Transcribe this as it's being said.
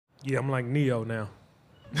Yeah, I'm like Neo now.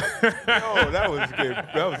 Oh, that was good.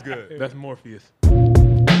 That was good. That's Morpheus. Look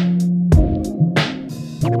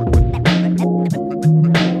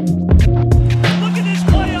at this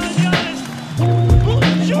play on Giannis.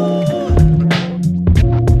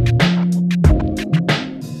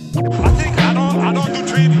 I don't do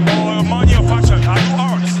trade or money or fashion. I do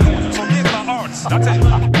arts. For me, it's about arts. That's it.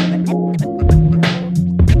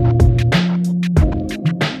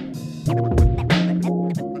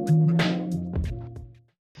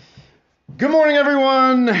 Good morning,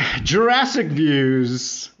 everyone. Jurassic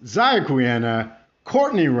Views, Zaya Quiena,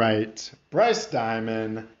 Courtney Wright, Bryce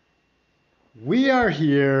Diamond. We are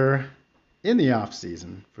here in the off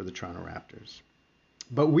season for the Toronto Raptors.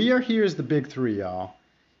 But we are here as the big three, y'all.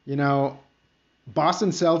 You know, Boston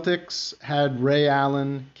Celtics had Ray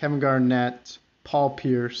Allen, Kevin Garnett, Paul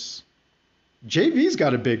Pierce. JV's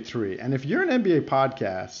got a big three. And if you're an NBA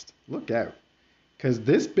podcast, look out. Because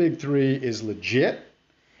this big three is legit.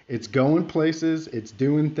 It's going places, it's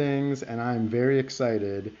doing things, and I'm very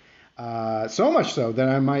excited. So much so that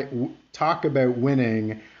I might talk about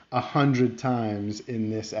winning 100 times in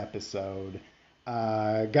this episode.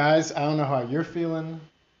 Guys, I don't know how you're feeling,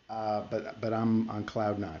 but I'm on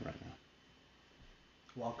cloud nine right now.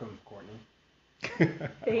 Welcome, Courtney.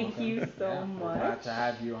 Thank you so We're much. glad to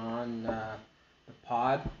have you on the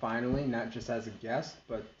pod finally, not just as a guest,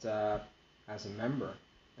 but as a member.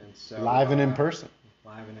 And so Live and in person.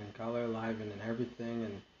 Live and in color, live and in everything,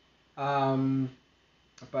 and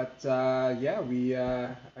we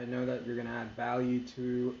I know that you're gonna add value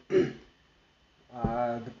to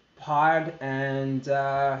the pod, and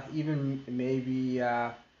even maybe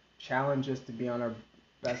challenge us to be on our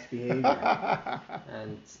best behavior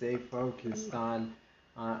and stay focused on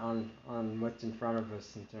what's in front of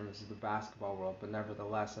us in terms of the basketball world. But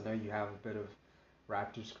nevertheless, I know you have a bit of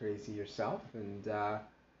Raptors crazy yourself, and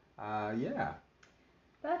yeah.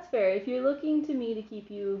 That's fair. If you're looking to me to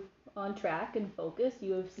keep you on track and focused,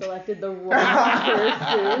 you have selected the wrong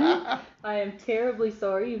person. I am terribly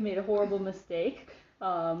sorry. You've made a horrible mistake.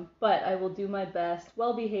 But I will do my best.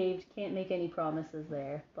 Well behaved. Can't make any promises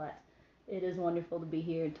there. But it is wonderful to be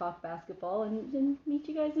here and talk basketball and meet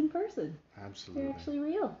you guys in person. Absolutely. You're actually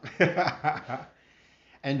real.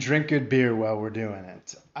 And drink good beer while we're doing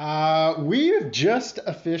it. We have just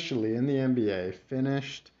officially, in the NBA,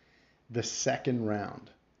 finished the second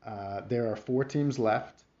round. There are 4 teams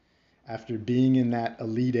left after being in that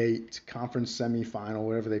Elite Eight conference semifinal,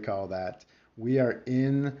 whatever they call that. We are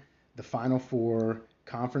in the Final Four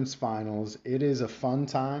conference finals. It is a fun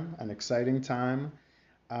time, an exciting time,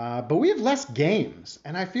 but we have less games,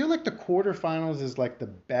 and I feel like the quarterfinals is like the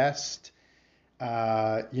best,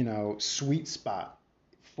 sweet spot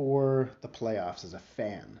for the playoffs as a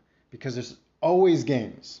fan, because there's always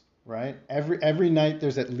games. Right? Every night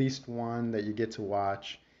there's at least one that you get to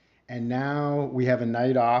watch. And now we have a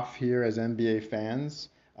night off here as NBA fans.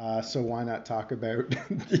 So why not talk about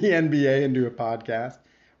the NBA and do a podcast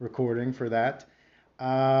recording for that?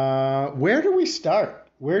 Where do we start?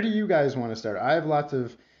 Where do you guys want to start? I have lots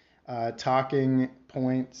of talking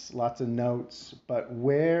points, lots of notes. But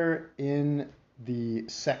where in the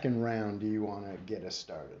second round do you want to get us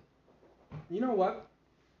started? You know what?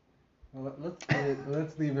 Well,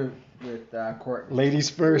 let's leave it with Courtney. Ladies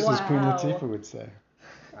first, as Queen Wow. Latifah would say.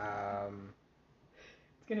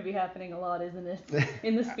 It's going to be happening a lot, isn't it?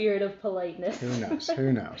 In the spirit of politeness. Who knows?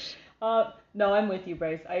 Who knows? No, I'm with you,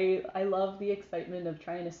 Bryce. I love the excitement of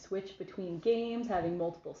trying to switch between games, having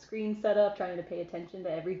multiple screens set up, trying to pay attention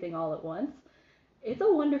to everything all at once. It's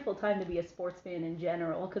a wonderful time to be a sports fan in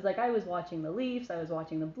general, because I was watching the Leafs, I was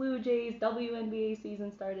watching the Blue Jays, WNBA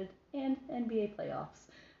season started, and NBA playoffs.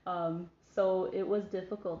 So it was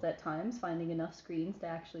difficult at times finding enough screens to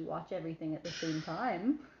actually watch everything at the same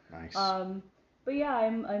time. Nice. But yeah,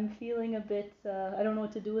 I'm feeling a bit, I don't know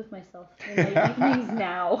what to do with myself in my evenings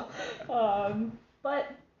now. But,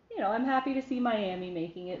 I'm happy to see Miami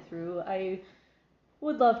making it through. I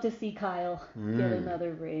would love to see Kyle get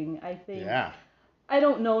another ring. I think, Yeah. I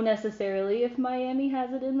don't know necessarily if Miami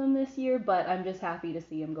has it in them this year, but I'm just happy to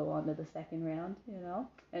see him go on to the second round,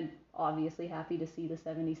 and obviously happy to see the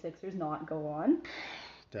 76ers not go on.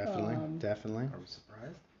 Definitely. Are we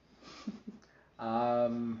surprised?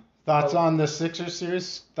 Thoughts on the Sixers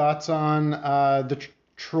series? Thoughts on the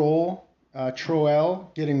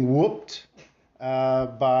Troel getting whooped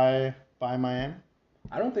by Miami?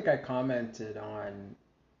 I don't think I commented on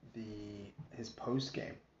his post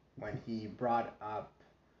game when he brought up,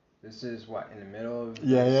 this is in the middle of the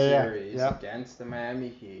series against the Miami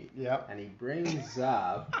Heat, and he brings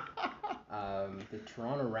up the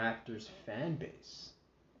Toronto Raptors fan base,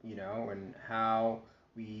 and how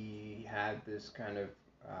we had this kind of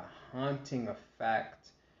haunting effect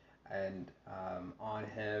and on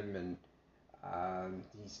him, and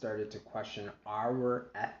he started to question our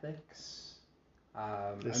ethics.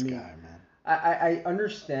 This guy, man. I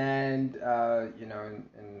understand,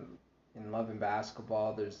 in love and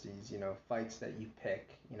basketball, there's these, fights that you pick.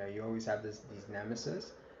 You always have these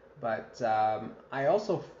nemesis. But I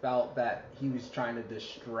also felt that he was trying to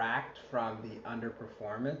distract from the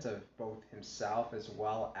underperformance of both himself as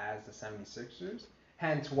well as the 76ers.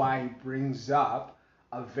 Hence why he brings up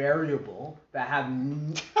a variable that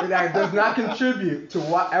does not contribute to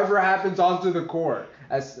whatever happens onto the court,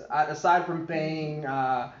 aside from paying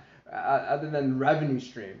other than revenue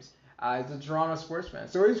streams. As a Toronto sports fan,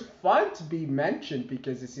 so it's fun to be mentioned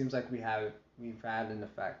because it seems like we've had an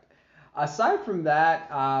effect. Aside from that,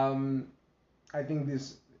 I think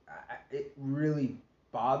it really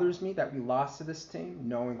bothers me that we lost to this team,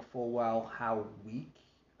 knowing full well how weak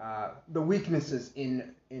the weaknesses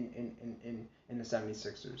in the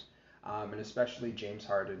 76ers, and especially James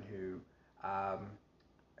Harden, who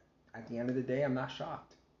at the end of the day, I'm not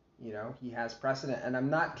shocked. He has precedent, and I'm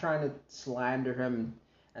not trying to slander him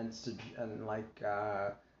and like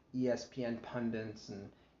ESPN pundits and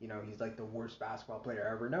he's like the worst basketball player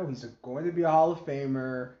ever. No, he's going to be a Hall of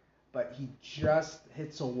Famer, but he just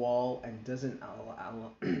hits a wall and doesn't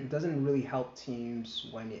really help teams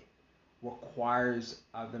when it requires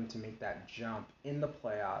them to make that jump in the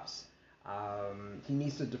playoffs. He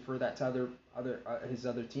needs to defer that to his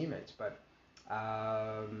other teammates. But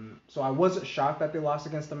so I wasn't shocked that they lost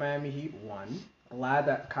against the Miami Heat. One, glad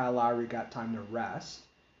that Kyle Lowry got time to rest.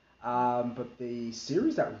 But the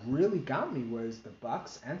series that really got me was the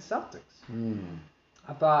Bucks and Celtics.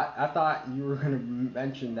 I thought you were going to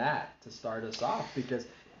mention that to start us off because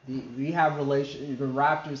the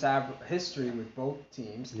Raptors have history with both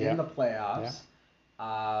teams in the playoffs.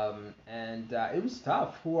 And it was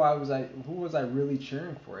tough. Who was I really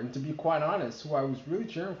cheering for? And to be quite honest, who I was really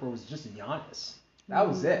cheering for was just Giannis. That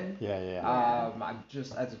was it. I'm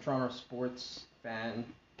just, as a Toronto sports fan,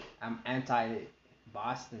 I'm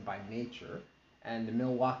anti-Boston by nature, and the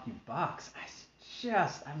Milwaukee Bucks.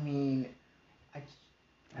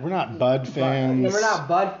 We're not Bud fans. We're not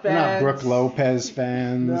Bud fans. We're not Brooke Lopez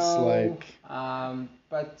fans. No.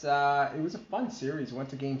 But it was a fun series. Went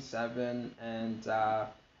to Game 7, and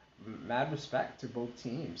mad respect to both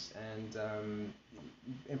teams. And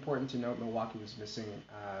important to note, Milwaukee was missing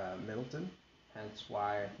Middleton, hence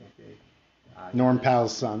why I think they... Norm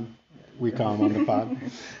Powell's son, we call him on the pod.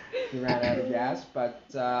 He ran out of gas, but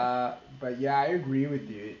yeah, I agree with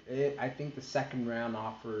you. I think the second round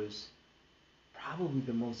offers probably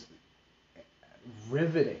the most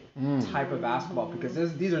riveting type of basketball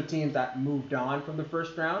because these are teams that moved on from the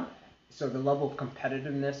first round, so the level of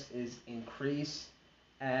competitiveness is increased,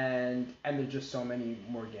 and there's just so many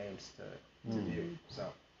more games to do.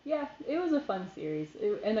 So yeah, it was a fun series,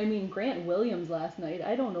 and I mean Grant Williams last night.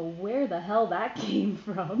 I don't know where the hell that came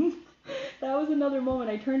from. That was another moment.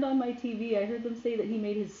 I turned on my TV. I heard them say that he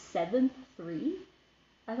made his 7th three.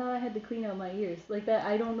 I thought I had to clean out my ears. Like that,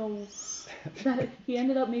 I don't know. That he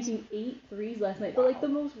ended up making 8 threes last night. But like the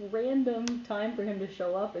most random time for him to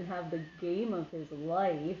show up and have the game of his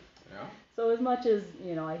life. yeah. So as much as,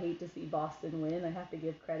 I hate to see Boston win, I have to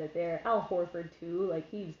give credit there. Al Horford too. Like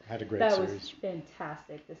he's had a great that series. Was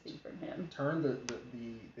fantastic to see from him. Turn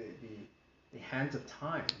the hands of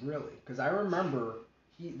time, really, because I remember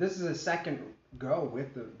this is his second go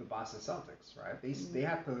with the Boston Celtics, right? They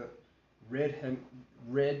have to rid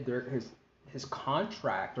his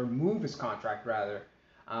contract, or move his contract rather,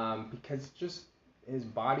 because just his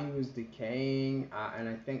body was decaying, and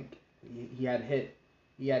I think he had hit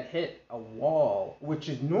a wall, which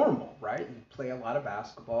is normal, right? You play a lot of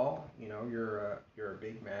basketball, you're a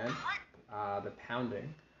big man, the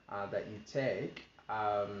pounding that you take.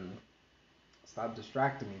 Stop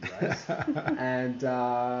distracting me, Bryce. And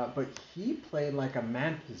but he played like a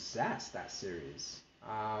man possessed that series.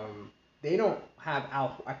 They don't have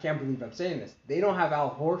I can't believe I'm saying this. They don't have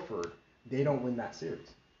Al Horford. They don't win that series.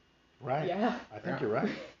 Right. Yeah. I think you're right.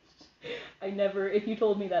 If you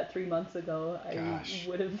told me that 3 months ago, Gosh.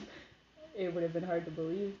 it would have been hard to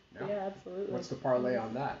believe. No. Yeah, absolutely. What's the parlay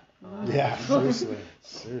on that? Yeah,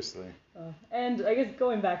 seriously. And I guess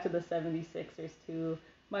going back to the 76ers too,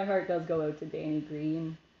 my heart does go out to Danny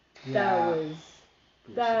Green. Yeah.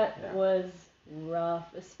 That was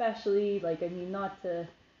rough, especially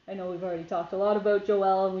I know we've already talked a lot about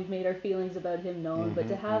Joel and we've made our feelings about him known, but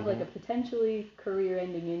to have like a potentially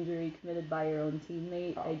career-ending injury committed by your own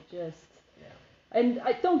teammate,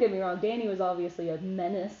 don't get me wrong, Danny was obviously a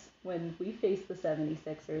menace when we face the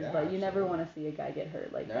 76ers, Yeah, but you never absolutely. want to see a guy get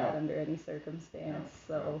hurt like No. that under any circumstance.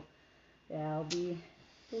 So, yeah,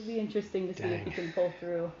 it'll be interesting to see if he Dang. can pull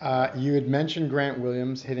through. You had mentioned Grant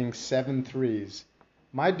Williams hitting 7 threes.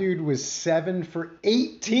 My dude was 7 for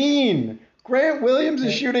 18. Grant Williams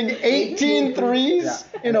is shooting 18 threes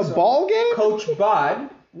Yeah. in a So, ball game? Coach Bud.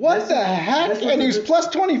 What the heck? And he was plus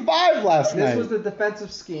 25 last night. This was the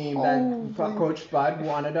defensive scheme that Holy- Coach Bud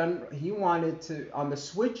wanted on. He wanted to on the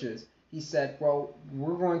switches. He said, "Well,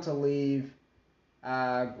 we're going to leave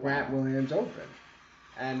Grant Williams open,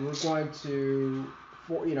 and we're going to,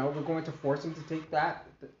 we're going to force him to take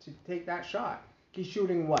that shot. He's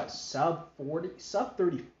shooting what sub 40, sub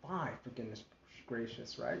 35 for goodness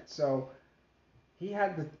gracious, right? So he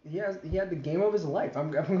had the game of his life.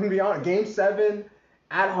 I'm going to be honest. Game 7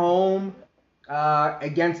 at home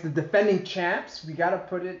against the defending champs. We got to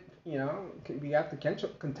put it, we have to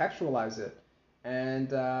contextualize it. And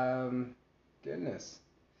goodness.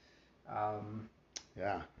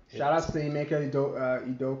 Yeah. Shout out to Emeka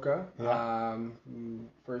Udoka, Yeah. who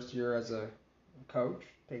first year as a coach,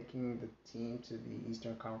 taking the team to the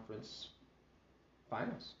Eastern Conference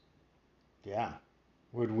Finals. Yeah.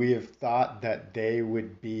 Would we have thought that they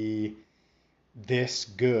would be this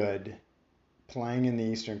good playing in the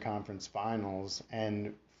Eastern Conference Finals?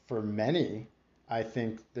 And for many, I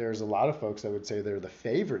think there's a lot of folks that would say they're the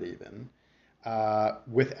favorite even,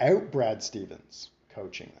 without Brad Stevens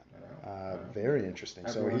coaching them. Very interesting.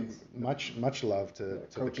 Everyone's- So much love to the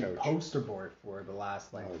coaching coach. poster board for the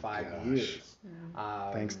last 5 gosh. years.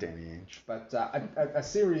 Thanks, Danny Ainge. But a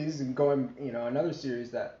series and going, another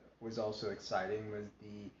series that was also exciting was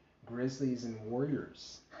the Grizzlies and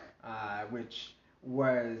Warriors, which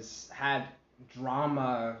had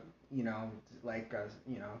drama, like a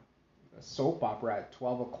soap opera at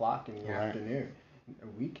 12 o'clock in the Right. afternoon, a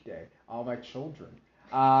weekday. All my children.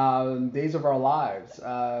 Days of Our Lives.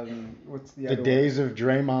 What's the The other days of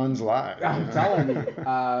Draymond's lives. I'm telling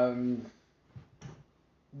you.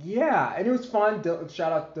 Yeah, and it was fun.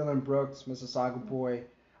 Shout out to Dylan Brooks, Mississauga boy.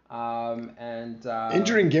 And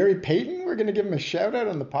Injuring Gary Payton? We're going to give him a shout out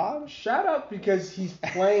on the pod? shout out because he's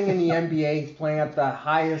playing in the NBA. He's playing at the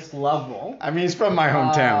highest level. I mean, he's from my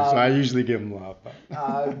hometown, so I usually give him love.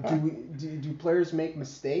 Do players make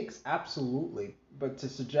mistakes? Absolutely. But to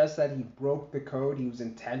suggest that he broke the code, he was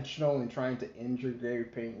intentional in trying to injure Gary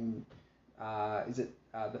Payton. Is it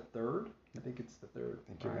the third? I think it's the third. I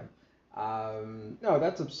think you're right. No,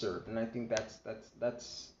 that's absurd, and I think that's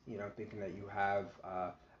thinking that you have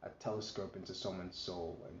a telescope into someone's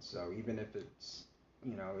soul, and so even if it's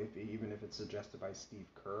even if it's suggested by Steve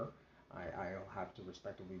Kerr, I'll have to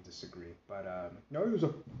respectively disagree. But no, it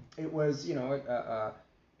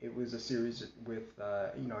was a series with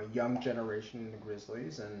a young generation in the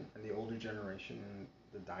Grizzlies and the older generation in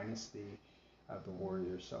the dynasty of the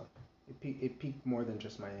Warriors. So it piqued more than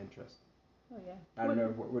just my interest. Oh yeah. I don't know.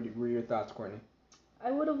 What were your thoughts, Courtney? I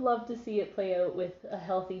would have loved to see it play out with a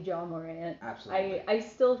healthy John Morant. Absolutely. I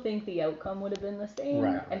still think the outcome would have been the same.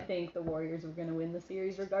 Right. I think the Warriors were going to win the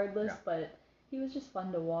series regardless, Yeah. but he was just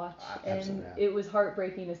fun to watch, Absolutely, and yeah. it was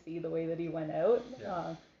heartbreaking to see the way that he went out.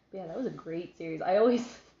 Yeah. Yeah, that was a great series.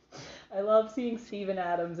 I love seeing Steven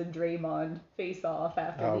Adams and Draymond face off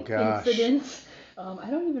after the gosh. incident. I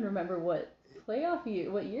don't even remember what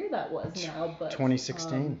year that was now, but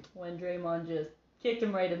 2016. when Draymond just kicked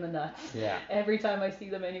him right in the nuts. Yeah. Every time I see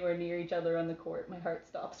them anywhere near each other on the court, my heart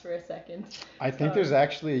stops for a second. I think there's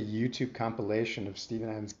actually a YouTube compilation of Steven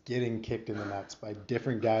Adams getting kicked in the nuts by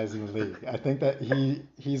different guys in the league. I think that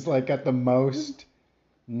he's like got the most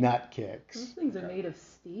nut Those kicks. things are made of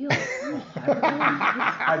steel.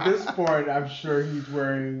 At this point, I'm sure he's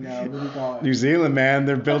wearing what do you call it? New Zealand, man,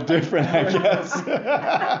 they're built different, I guess.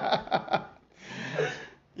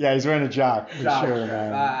 Yeah, he's wearing a jock for sure,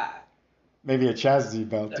 man. Maybe a chastity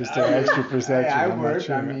belt just to extra protection. I I'm not would.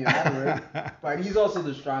 sure. I mean, I would. But he's also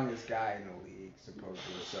the strongest guy in the league,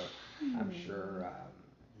 supposedly. So I'm sure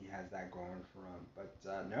he has that going for him. But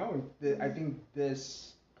no, I think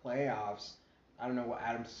this playoffs. I don't know what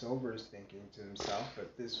Adam Silver is thinking to himself,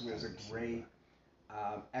 but this was a great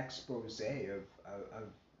expose of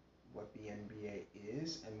what the NBA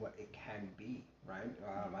is and what it can be, right?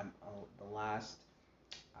 The last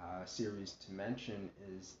series to mention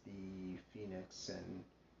is the Phoenix and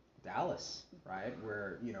Dallas, right?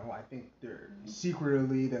 Where I think they're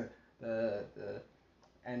secretly the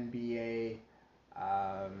NBA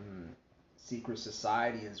secret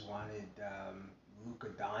society has wanted Luka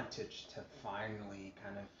Doncic to finally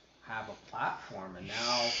kind of have a platform, and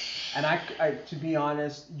now, and I to be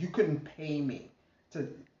honest, you couldn't pay me to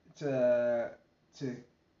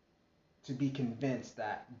to be convinced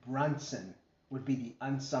that Brunson would be the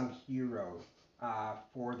unsung hero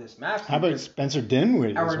for this match. How about Spencer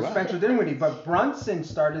Dinwiddie as Or well? Spencer Dinwiddie, but Brunson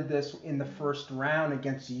started this in the first round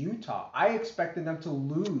against Utah. I expected them to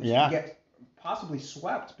lose, Yeah. to get possibly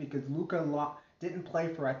swept because Luka didn't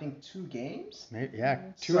play for I think 2 games. Maybe, yeah,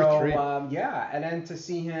 2 So, or 3. and then to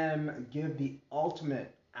see him give the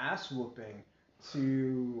ultimate ass whooping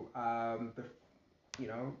to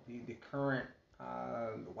the current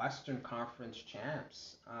Western Conference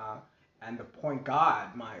champs and the point guard,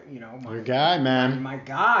 Your guy, man. my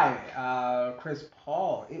guy, Chris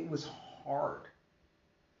Paul. It was hard.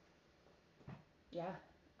 Yeah,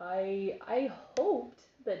 I hoped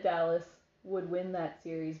that Dallas would win that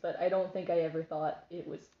series, but I don't think I ever thought it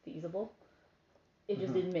was feasible. It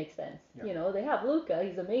just didn't make sense. Yeah. You know, they have Luka,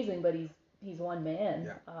 he's amazing, but he's one man.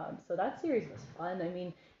 Yeah. So that series was fun. I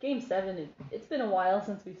mean, Game 7, it's been a while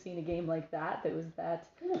since we've seen a game like that was that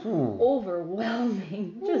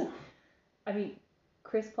overwhelming. Just, I mean,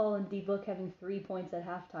 Chris Paul and D-Book having 3 points at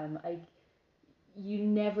halftime. You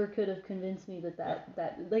never could have convinced me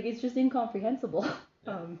that like, it's just incomprehensible.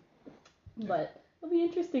 But it'll be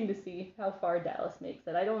interesting to see how far Dallas makes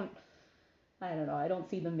it. I don't know. I don't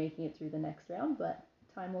see them making it through the next round, but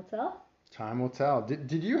time will tell. Time will tell.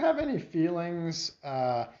 Did you have any feelings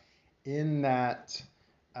in that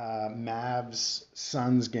Mavs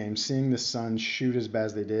Suns game, seeing the Suns shoot as bad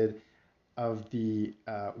as they did, of the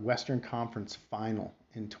Western Conference Final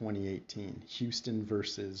in 2018, Houston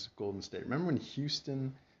versus Golden State? Remember when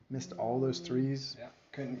Houston missed all those threes? Yeah,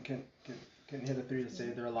 couldn't hit a 3 to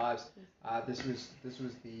save their lives. This was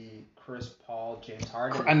the Chris Paul, James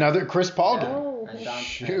Harden. Another Chris Paul game. Oh,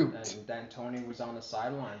 Shoot. And D'Antoni was on the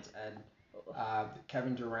sidelines, and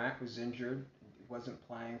Kevin Durant was injured. Wasn't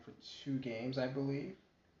playing for 2 games, I believe.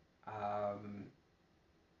 And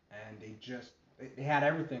they had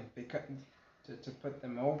everything. They couldn't to put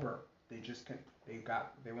them over. They just couldn't.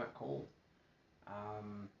 They went cold.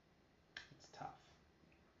 It's tough.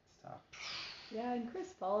 Yeah, and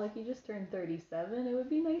Chris Paul, like, he just turned 37. It would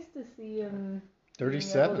be nice to see him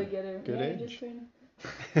 37. being able to get a, Good yeah, age. He just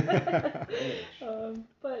turned,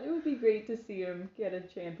 but it would be great to see him get a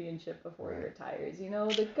championship before he retires. You know,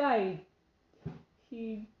 the guy,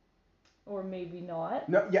 or maybe not.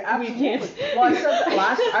 No, yeah, We absolutely. can't. Well, I said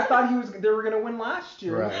that I thought they were going to win last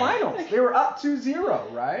year in the finals. They were up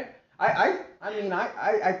 2-0, right? I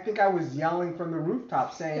think I was yelling from the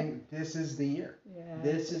rooftop saying, "This is the year. Yeah,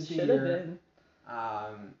 This is the should have year." been.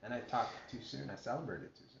 And I talked too soon. I celebrated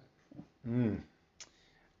too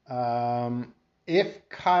soon. If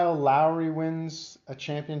Kyle Lowry wins a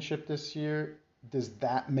championship this year, does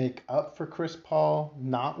that make up for Chris Paul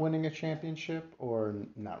not winning a championship, or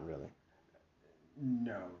not really?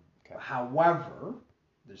 No. Okay. However,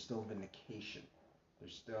 there's still vindication.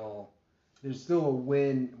 There's still a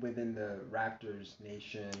win within the Raptors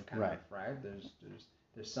nation, kind of, right? There's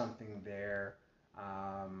something there,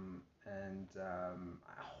 and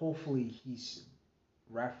hopefully he's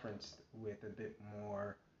referenced with a bit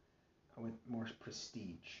more, with more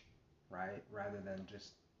prestige, right? Rather than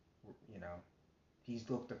just, he's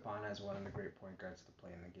looked upon as one of the great point guards to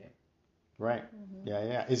play in the game. Right.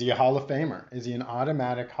 Yeah. Is he a Hall of Famer? Is he an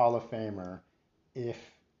automatic Hall of Famer if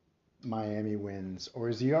Miami wins, or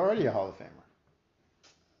is he already a Hall of Famer?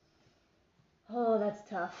 Oh, that's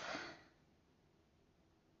tough.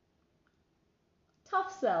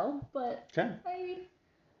 Tough sell, but Okay. I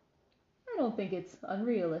don't think it's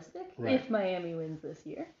unrealistic Right. if Miami wins this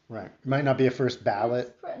year. Right. Might not be a first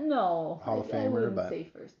ballot. No, Hall of I Famer, wouldn't but- say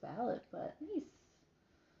first ballot, but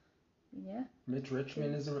yeah. Mitch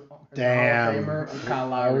Richmond is a Damn. Hall of Famer. And Kyle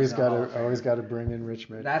Lowry is a Hall of Famer. Always got to bring in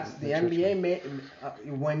Richmond. That's the NBA.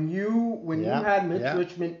 When you had Mitch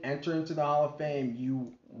Richmond enter into the Hall of Fame,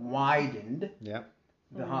 you widened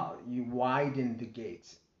you widened the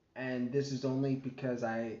gates. And this is only because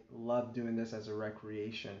I love doing this as a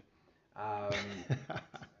recreation. But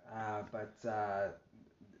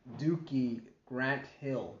Dookie Grant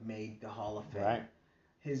Hill made the Hall of Fame. Right.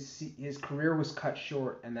 His career was cut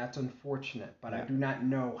short, and that's unfortunate. But I do not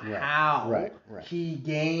know Right. how Right. he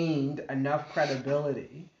gained enough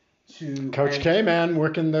credibility to Coach K, man,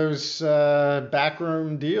 working those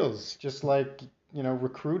backroom deals, just like,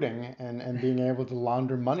 recruiting and being able to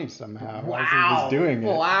launder money somehow as he was doing it.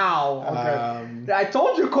 Wow. Okay. I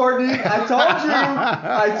told you, Courtney.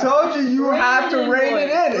 I told you you have to rein it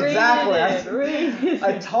in. Exactly.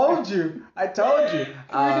 I told you. You're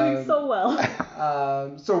doing so well.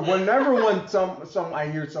 So whenever I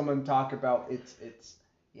hear someone talk about it's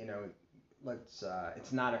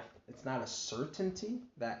not a certainty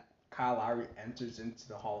that Kyle Lowry enters into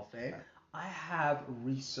the Hall of Fame. I have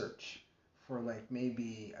research for like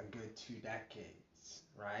maybe a good 2 decades,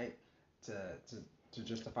 right? To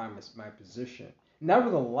justify my position.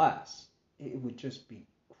 Nevertheless, it would just be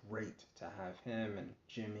great to have him and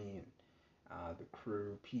Jimmy and the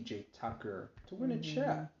crew, PJ Tucker, to win a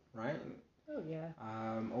chip, right? Oh yeah.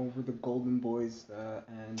 Over the Golden Boys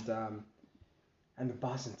and the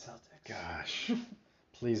Boston Celtics. Gosh,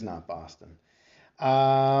 please not Boston.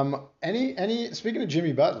 Any speaking of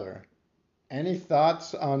Jimmy Butler, any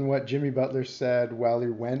thoughts on what Jimmy Butler said while he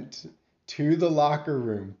went to the locker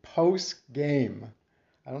room post game?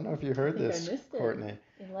 I don't know if you heard this, Courtney.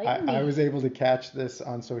 Enlighten me. I was able to catch this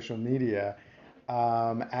on social media.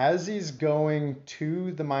 As he's going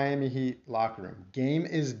to the Miami Heat locker room, game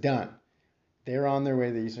is done. They're on their way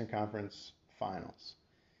to the Eastern Conference Finals.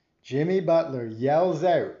 Jimmy Butler yells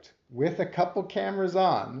out with a couple cameras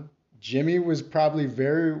on. Jimmy was probably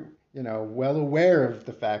very, well aware of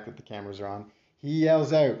the fact that the cameras are on. He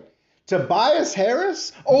yells out, "Tobias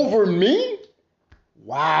Harris over me?"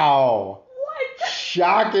 Wow. What?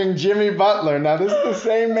 Shocking Jimmy Butler. Now, this is the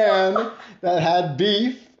same man that had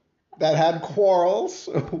beef, that had quarrels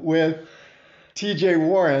with TJ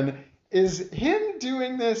Warren. Is him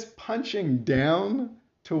doing this punching down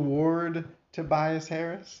toward Tobias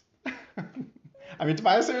Harris? I mean,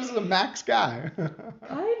 Tobias Harris is a max guy.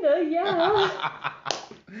 Kinda, yeah.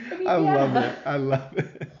 I love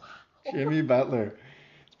it. Jimmy Butler.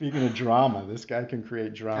 Speaking of drama, this guy can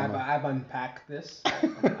create drama. I've unpacked this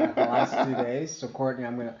the last 2 days. So Courtney,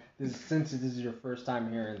 since this is your first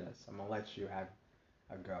time hearing this, I'm gonna let you have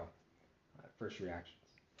a go. First reactions.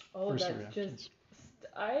 Oh, First that's reactions. just.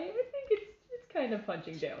 I think it's kind of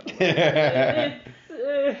punching down.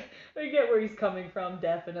 I get where he's coming from,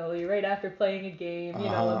 definitely. Right after playing a game,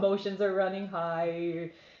 emotions are running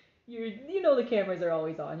high. The cameras are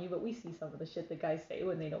always on you, but we see some of the shit that guys say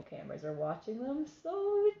when they know cameras are watching them.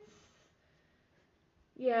 So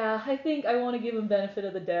I think I want to give him benefit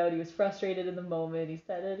of the doubt. He was frustrated in the moment. He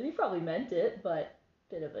said it, and he probably meant it, but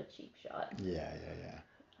bit of a cheap shot. Yeah.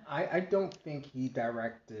 I don't think he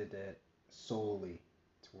directed it solely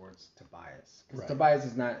towards Tobias, because Tobias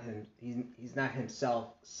is not him. He's not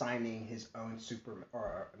himself signing his own super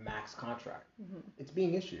or max contract. Mm-hmm. It's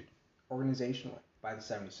being issued organizationally by the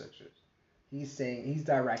 76ers. He's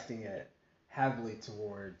directing it heavily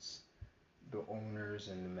towards the owners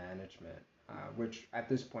and the management, which at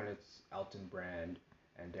this point it's Elton Brand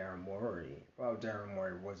and Daryl Morey. Well, Daryl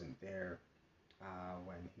Morey wasn't there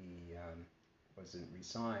when he wasn't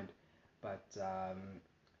re-signed, but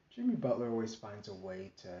Jimmy Butler always finds a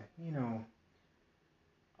way to,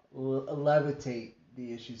 levitate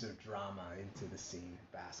the issues of drama into the scene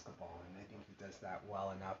of basketball, and I think he does that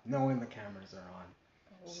well enough, knowing the cameras are on.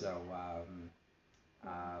 So,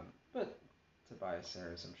 but Tobias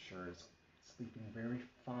Harris, I'm sure, is sleeping very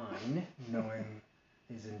fine, knowing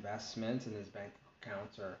his investments and his bank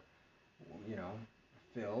accounts are,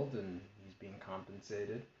 filled and he's being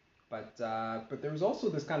compensated. But there was also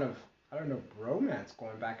this kind of, bromance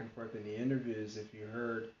going back and forth in the interviews. If you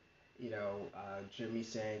heard, Jimmy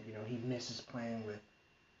saying, he misses playing with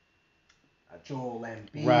Joel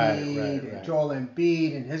Embiid. Right. And Joel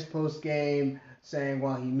Embiid in his post game saying,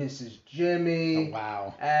 well, he misses Jimmy. Oh,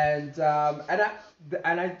 wow. And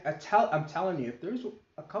I'm telling you, if there's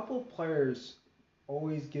a couple of players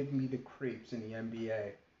always give me the creeps in the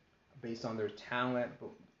NBA based on their talent,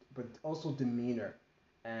 but also demeanor.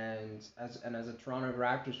 And as a Toronto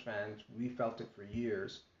Raptors fans, we felt it for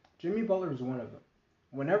years. Jimmy Butler was one of them.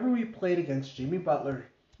 Whenever we played against Jimmy Butler,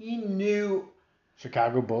 he knew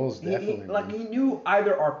Chicago Bulls definitely. He knew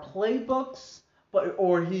either our playbooks,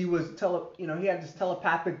 or he was he had this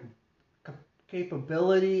telepathic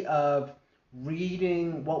capability of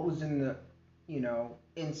reading what was in the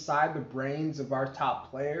inside the brains of our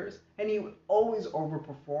top players, and he would always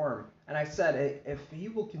overperform. And I said, if he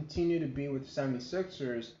will continue to be with the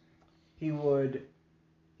 76ers,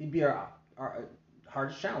 he'd be our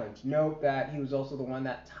hardest challenge. Note that he was also the one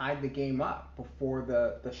that tied the game up before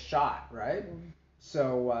the shot, right? Mm-hmm.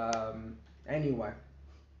 So, anyway,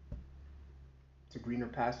 to greener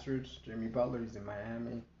pastures, Jimmy Butler, he's in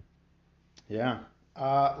Miami. Yeah.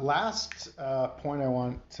 Last point I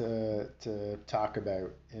want to talk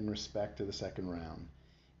about in respect to the second round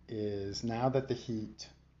is now that the Heat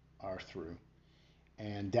are through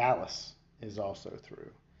and Dallas is also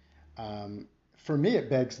through. For me, it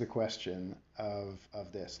begs the question of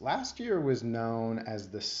this. Last year was known as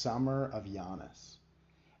the summer of Giannis.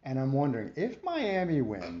 And I'm wondering, if Miami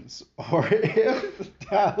wins or if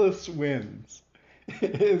Dallas wins,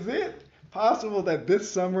 is it possible that this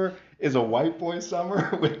summer is a white boy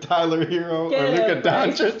summer with Tyler Hero or Luka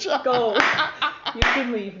Doncic? Go. You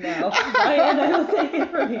can leave now. Ryan, I will take it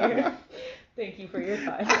from here. Thank you for your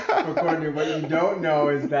time. But Courtney, what you don't know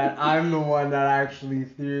is that I'm the one that actually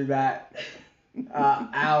threw that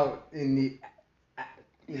out in the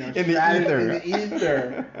In the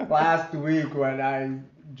ether last week when I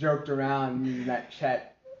joked around using that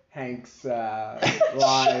Chet Hanks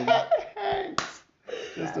line.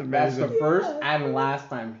 Just That's amazing. the first and last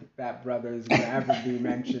time that brother is going to ever be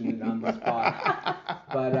mentioned on this pod.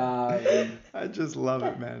 But I just love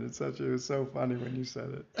it, man. It was so funny when you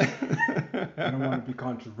said it. I don't want to be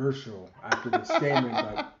controversial after this statement,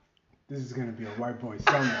 but this is going to be a white boy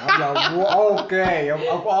summer. I'm like, well, okay, of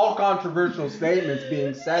all controversial statements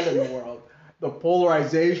being said in the world, the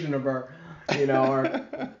polarization of our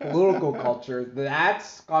political culture,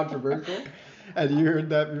 that's controversial. Had you heard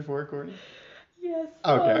that before, Courtney? Yes.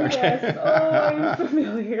 Okay. Yes. I'm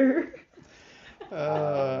familiar.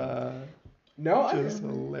 No, Just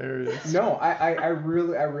hilarious. No, I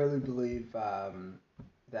really believe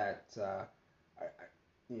that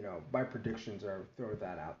my predictions are throw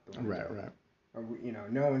that out the window.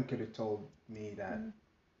 Right. No one could have told me that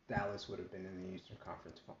Dallas would have been in the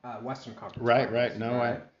Western Conference. Right. Finals, No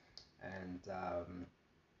way. And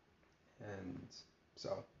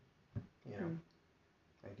so,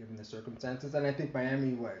 given the circumstances, and I think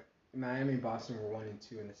Miami and Boston were 1 and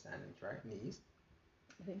 2 in the standings, right, in the East.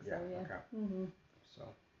 I think so, yeah. Okay. Mm-hmm. So,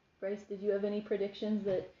 Bryce, did you have any predictions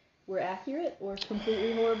that were accurate or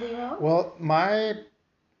completely horribly wrong? Well, my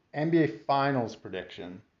NBA Finals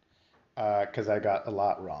prediction, because I got a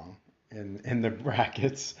lot wrong in the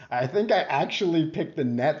brackets, I think I actually picked the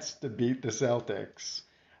Nets to beat the Celtics.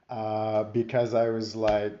 Because I was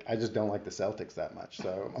like, I just don't like the Celtics that much,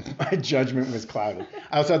 so my judgment was clouded.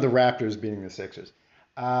 I also had the Raptors beating the Sixers.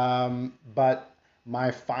 But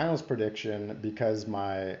my finals prediction, because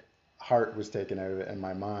my heart was taken out of it and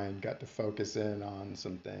my mind got to focus in on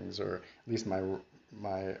some things, or at least my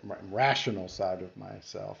rational side of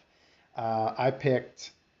myself, I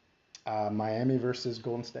picked Miami versus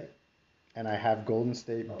Golden State. And I have Golden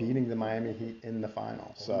State beating the Miami Heat in the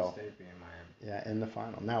final. Golden State beating Miami. Yeah, in the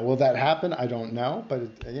final. Now, will that happen? I don't know, but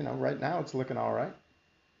right now it's looking all right. Okay.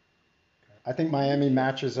 I think Miami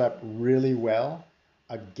matches up really well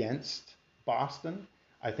against Boston.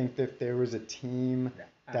 I think that if there was a team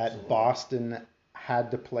that Boston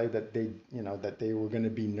had to play that they were going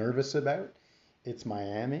to be nervous about, it's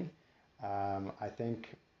Miami. I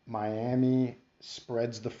think Miami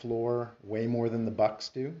spreads the floor way more than the Bucks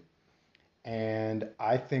do. And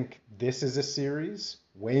I think this is a series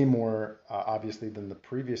way more, obviously, than the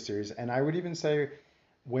previous series. And I would even say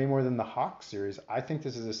way more than the Hawks series. I think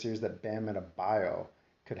this is a series that Bam Adebayo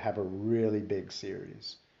could have a really big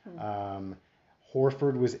series.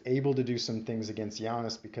 Horford was able to do some things against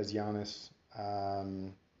Giannis because Giannis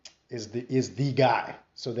is the guy.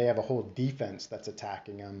 So they have a whole defense that's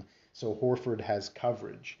attacking him. So Horford has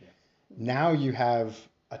coverage. Yeah. Now you have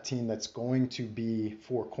a team that's going to be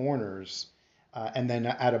four corners, and then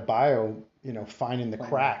Adebayo, finding the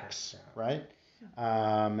cracks, right?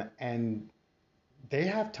 And they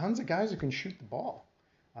have tons of guys who can shoot the ball.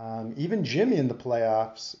 Even Jimmy in the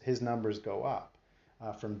playoffs, his numbers go up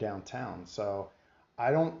from downtown. So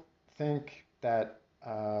I don't think that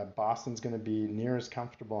Boston's going to be near as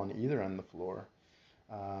comfortable on either end of the floor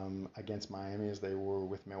against Miami as they were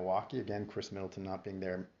with Milwaukee. Again, Chris Middleton not being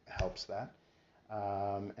there helps that.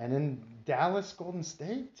 And in Dallas, Golden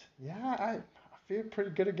State, I feel pretty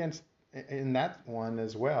good in that one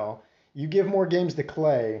as well. You give more games to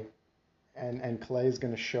Clay, and Clay's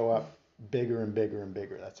going to show up bigger and bigger and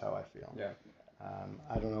bigger. That's how I feel. Yeah.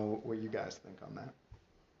 I don't know what you guys think on that.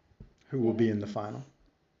 Who will be in the final?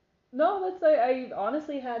 No, I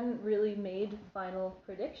honestly hadn't really made final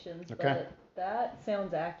predictions, but that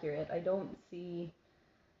sounds accurate. I don't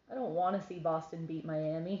want to see Boston beat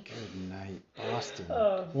Miami. Good night, Boston.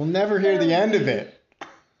 We'll never hear the end of it.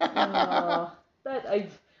 I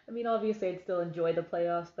mean, obviously, I'd still enjoy the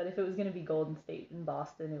playoffs, but if it was going to be Golden State and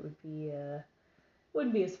Boston, it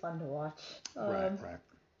wouldn't be as fun to watch. Right. So I don't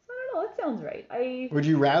know. That sounds right. Would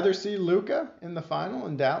you rather see Luka in the final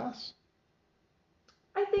in Dallas?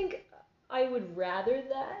 I think I would rather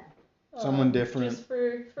that. Someone different. Just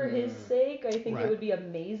for his sake. I think it would be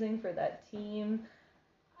amazing for that team.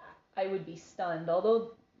 I would be stunned.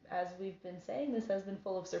 Although, as we've been saying, this has been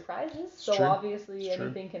full of surprises. So obviously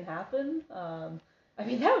anything can happen. I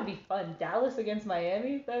mean, that would be fun. Dallas against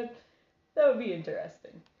Miami, that would be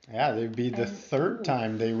interesting. Yeah, they'd be the third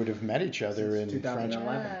time they would have met each other in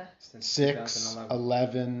 2011. French. 6,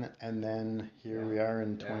 11, and then here we are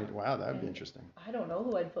in 20. Yeah. Wow, that would be interesting. I don't know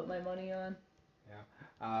who I'd put my money on.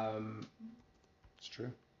 Yeah. It's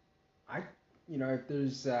true. if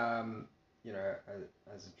there's, as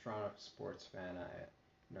a Toronto sports fan,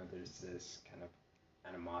 there's this kind of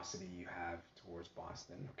animosity you have towards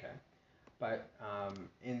Boston, okay? But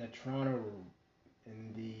in the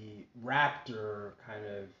Raptor kind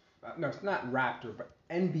of, no, it's not Raptor, but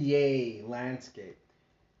NBA landscape,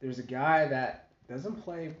 there's a guy that doesn't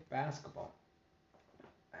play basketball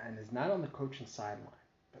and is not on the coaching sideline,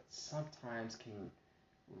 but sometimes can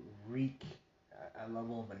wreak a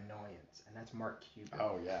level of annoyance, and that's Mark Cuban.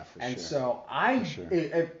 Oh yeah, for and sure. So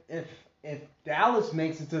if Dallas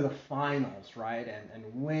makes it to the finals, right, and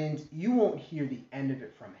wins, you won't hear the end of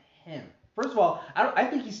it from him. First of all, I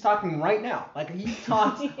think he's talking right now. Like, he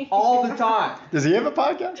talks all the time. Does he have a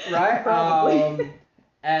podcast? Right? Probably.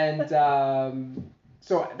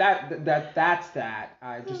 So that's that.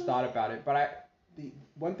 I just thought about it, but the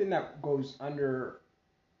one thing that goes under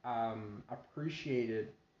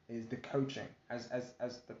appreciated is the coaching. As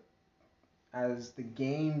the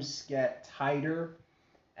games get tighter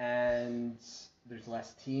and there's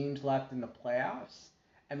less teams left in the playoffs.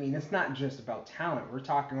 I mean, it's not just about talent. We're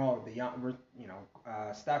talking all of the young,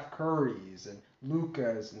 Steph Curry's and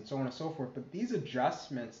Luka's and so on and so forth. But these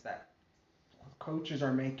adjustments that coaches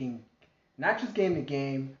are making, not just game to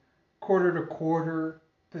game, quarter to quarter,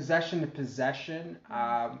 possession to possession,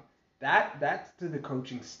 that's to the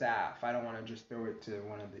coaching staff. I don't want to just throw it to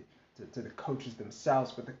to the coaches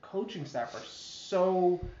themselves, but the coaching staff are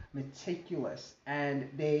so meticulous, and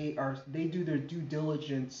they do their due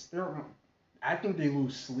diligence. I think they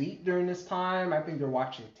lose sleep during this time. I think they're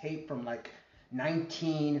watching tape from like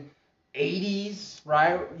 1980s,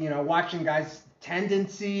 right? Watching guys'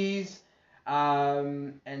 tendencies.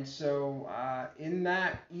 And so in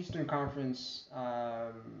that Eastern Conference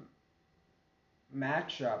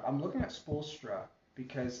matchup, I'm looking at Spoelstra,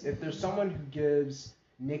 because if there's someone who gives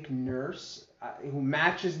Nick Nurse, who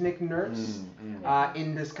matches Nick Nurse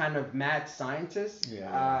in this kind of mad scientist,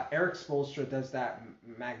 Eric Spoelstra does that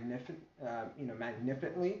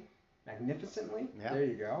magnificently. Yeah. There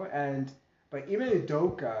you go. But even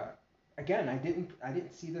Udoka, again, I didn't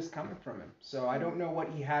see this coming from him. So I don't know what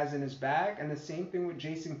he has in his bag. And the same thing with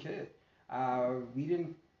Jason Kidd. We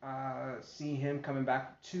didn't see him coming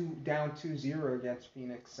back down 2-0 against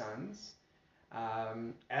Phoenix Suns.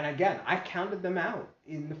 And again, I counted them out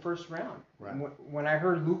in the first round. Right. When I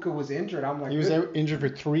heard Luka was injured, I'm like, he was injured for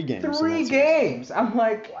 3 games. 3 games. I'm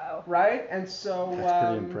like, wow, right? And so that's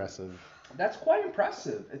pretty impressive. That's quite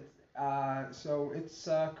impressive. So it's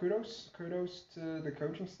kudos to the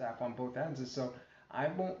coaching staff on both ends. And so I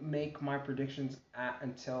won't make my predictions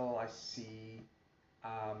until I see.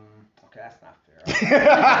 Okay, that's not fair.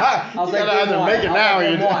 I was like, either make it now or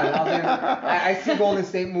you I see Golden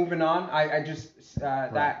State moving on. I just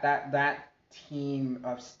that team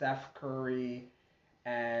of Steph Curry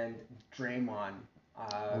and Draymond.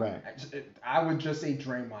 Right. I would just say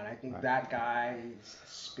Draymond. I think that guy's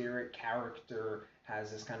spirit, character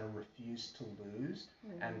has this kind of refuse to lose,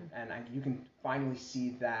 and you can finally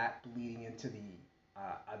see that bleeding into the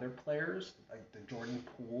other players, like the Jordan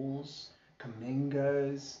Pooles,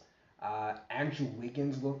 Kumingas, Andrew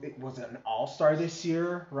Wiggins was an all-star this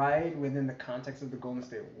year, right? Within the context of the Golden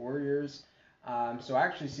State Warriors. So I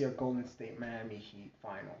actually see a Golden State Miami Heat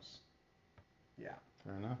finals. Yeah.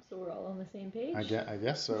 Fair enough. So we're all on the same page? I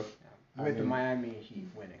guess so. Yeah. With the Miami Heat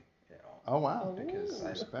winning. Oh, wow. Because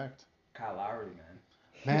respect. Kyle Lowry,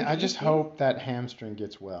 Man, I just hope that hamstring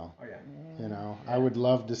gets well. Oh, yeah. I would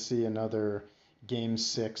love to see another Game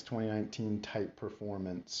 6 2019 type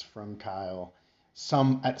performance from Kyle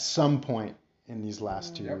at some point in these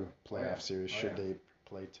last 2 playoff series, should they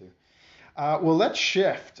play 2. Well, let's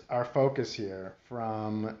shift our focus here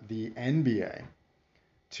from the NBA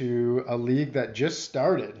to a league that just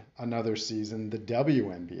started another season, the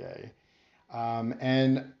WNBA.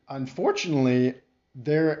 And unfortunately,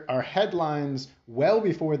 there are headlines well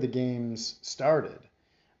before the games started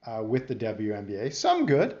with the WNBA. Some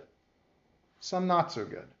good, some not so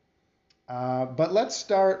good. But let's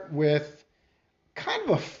start with kind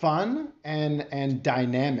of a fun and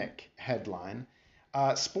dynamic headline.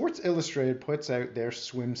 Sports Illustrated puts out their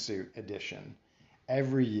swimsuit edition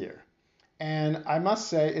every year. And I must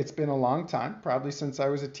say, it's been a long time, probably since I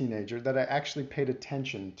was a teenager, that I actually paid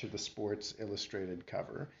attention to the Sports Illustrated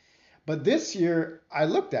cover. But this year, I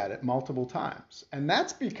looked at it multiple times. And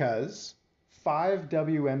that's because 5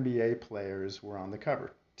 WNBA players were on the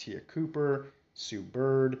cover. Tia Cooper, Sue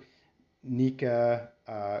Bird, Nika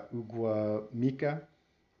Ugwuemeka,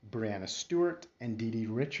 Brianna Stewart, and Dee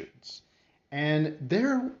Richards. And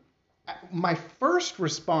my first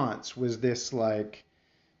response was this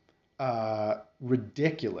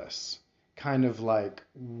ridiculous kind of like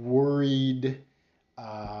worried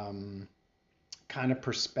kind of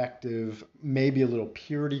perspective, maybe a little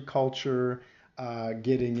purity culture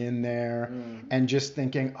getting in there, and just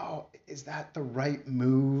thinking, oh, is that the right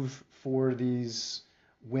move for these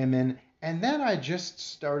women? And then I just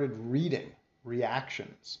started reading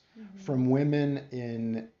reactions from women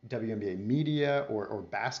in WNBA media or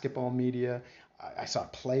basketball media. I saw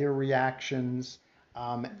player reactions.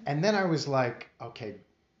 And then I was like, okay,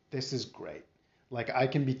 this is great. Like, I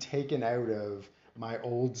can be taken out of my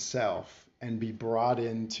old self and be brought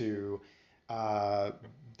into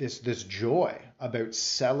this joy about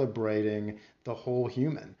celebrating the whole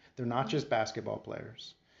human. They're not just basketball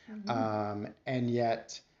players. And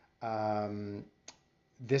yet,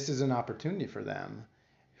 this is an opportunity for them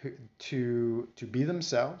to be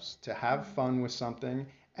themselves, to have fun with something,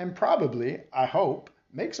 and probably, I hope,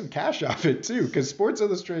 make some cash off it too, because Sports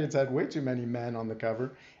Illustrated's had way too many men on the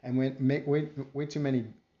cover and way too many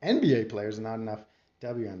NBA players and not enough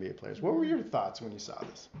WNBA players. What were your thoughts when you saw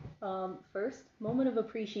this? First, moment of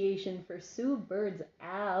appreciation for Sue Bird's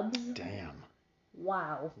abs. Damn.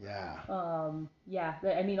 Wow. Yeah. Yeah.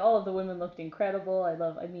 I mean, all of the women looked incredible. I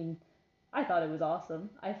thought it was awesome.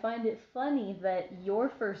 I find it funny that your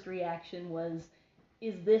first reaction was,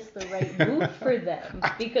 is this the right move for them?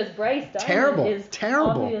 Because Bryce Diamond is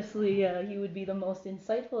obviously, he would be the most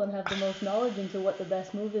insightful and have the most knowledge into what the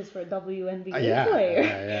best move is for a WNBA player.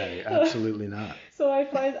 Yeah, absolutely not. So I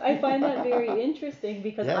find that very interesting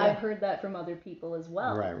because I've heard that from other people as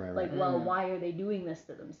well. Right. Like, well, why are they doing this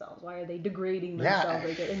to themselves? Why are they degrading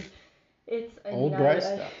themselves? And it's old Bryce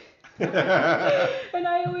stuff. And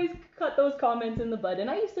I always cut those comments in the bud, and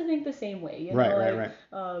I used to think the same way. Right.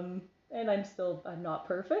 And I'm not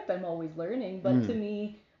perfect. I'm always learning. But to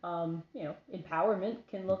me, empowerment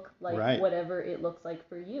can look like whatever it looks like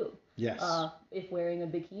for you. Yes. If wearing a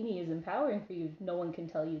bikini is empowering for you, no one can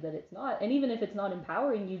tell you that it's not. And even if it's not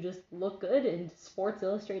empowering, you just look good, and Sports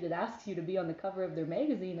Illustrated asks you to be on the cover of their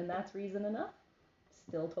magazine, and that's reason enough.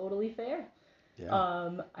 Still totally fair.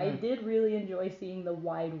 Yeah. I did really enjoy seeing the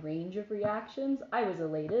wide range of reactions. I was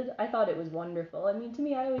elated. I thought it was wonderful. I mean, to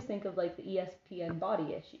me, I always think of like the ESPN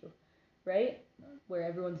body issue, right? Where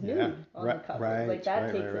everyone's nude on the cover. Like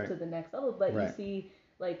that takes it to the next level. But you see,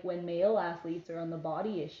 like when male athletes are on the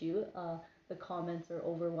body issue, the comments are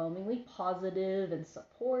overwhelmingly positive and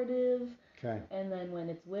supportive. Okay. And then when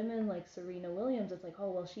it's women like Serena Williams, it's like, oh,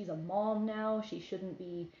 well, she's a mom now. She shouldn't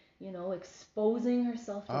be, exposing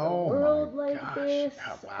herself to the world like this.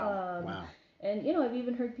 Wow. And, I've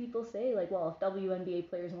even heard people say, like, well, if WNBA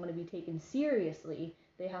players want to be taken seriously,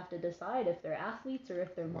 they have to decide if they're athletes or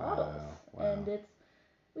if they're models. Wow. And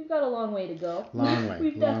we've got a long way to go. We've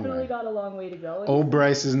long definitely way. got a long way to go. Old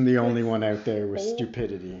Bryce isn't the only one out there with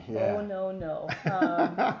stupidity. Yeah. Oh, no.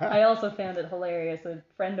 I also found it hilarious. A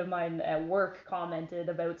friend of mine at work commented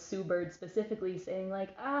about Sue Bird specifically saying,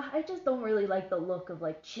 like, I just don't really like the look of,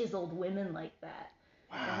 like, chiseled women like that.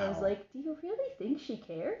 Wow. And I was like, do you really think she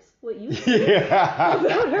cares what you think about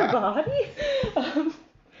her body?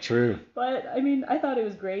 True. But, I mean, I thought it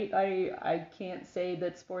was great. I can't say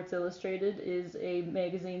that Sports Illustrated is a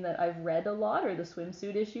magazine that I've read a lot, or the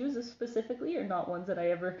swimsuit issues specifically are not ones that I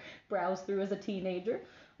ever browsed through as a teenager,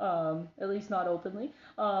 at least not openly.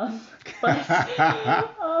 But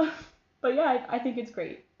yeah, I think it's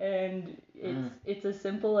great. And it's as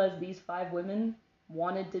simple as these 5 women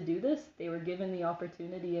wanted to do this. They were given the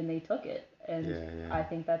opportunity and they took it. And I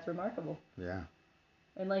think that's remarkable. Yeah.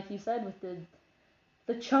 And like you said, with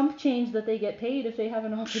the chump change that they get paid if they have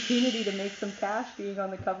an opportunity to make some cash being on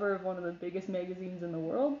the cover of one of the biggest magazines in the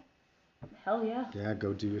world, hell yeah. Yeah,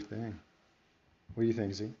 go do your thing. What do you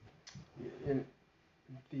think, Z? In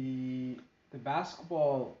the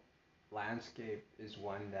basketball landscape is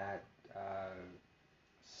one that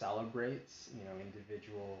celebrates,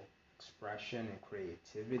 individual expression and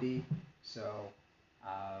creativity. So,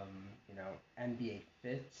 NBA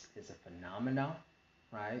Fits is a phenomenon.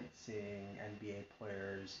 Right, seeing NBA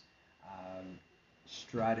players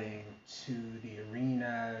strutting to the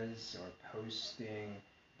arenas or posting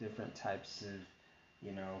different types of,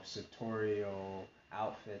 sartorial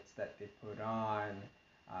outfits that they put on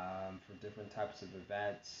for different types of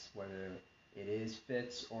events, whether it is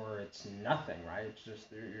fits or it's nothing, right? It's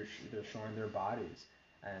just they're showing their bodies.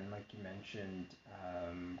 And like you mentioned,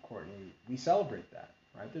 Courtney, we celebrate that,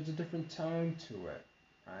 right? There's a different tone to it,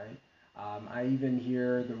 right? I even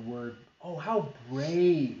hear the word, oh, how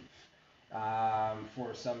brave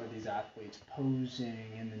for some of these athletes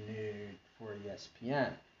posing in the nude for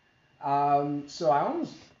ESPN. So I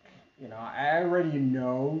almost, I already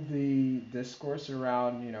know the discourse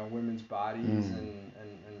around, women's bodies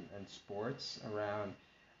and in sports around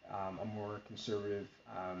a more conservative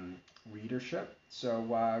readership. So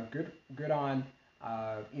good on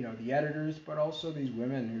the editors, but also these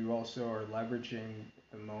women who also are leveraging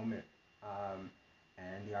the moment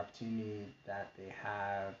and the opportunity that they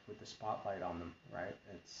have with the spotlight on them. Right?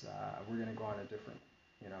 It's we're going to go on a different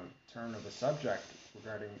turn of a subject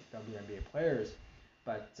regarding WNBA players,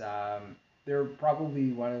 but they're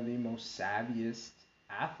probably one of the most savviest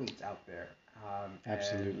athletes out there.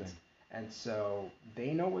 Absolutely. And so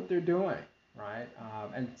they know what they're doing, right?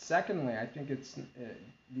 And secondly, I think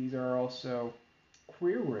these are also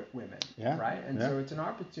queer women, Yeah, right? And yeah. so it's an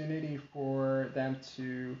opportunity for them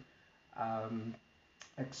to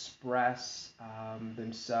express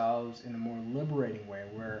themselves in a more liberating way,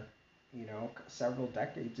 where several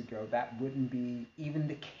decades ago that wouldn't be even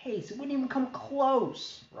the case. It wouldn't even come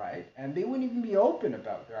close, right? And they wouldn't even be open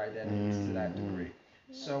about their identities to that degree.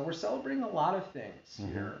 So we're celebrating a lot of things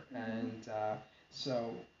here, and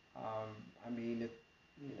so I mean,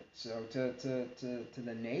 so to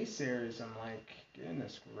the naysayers, I'm like,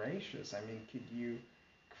 goodness gracious! I mean, could you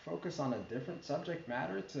focus on a different subject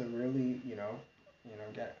matter to really,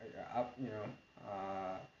 get up,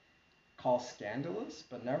 call scandalous?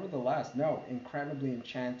 But nevertheless, no, incredibly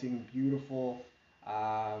enchanting, beautiful.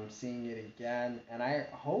 Seeing it again, and I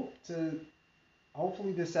hope to.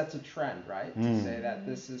 Hopefully, this sets a trend, right? To say that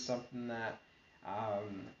this is something that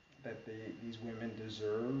these women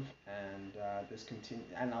deserve, and this continue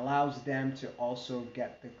and allows them to also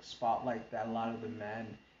get the spotlight that a lot of the men,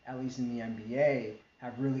 at least in the NBA,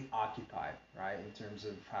 have really occupied, right? In terms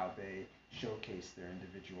of how they showcase their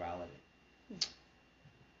individuality.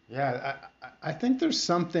 Yeah, I think there's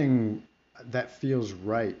something that feels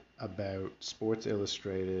right about Sports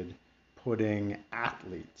Illustrated putting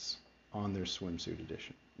athletes on their swimsuit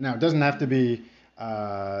edition. Now, it doesn't have to be,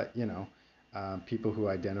 people who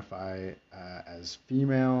identify as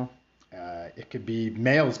female. It could be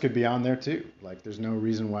males could be on there too. Like, there's no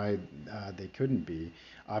reason why they couldn't be.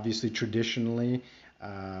 Obviously, traditionally,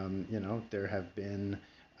 there have been,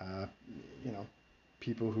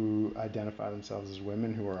 people who identify themselves as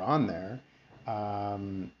women who are on there.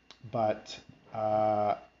 But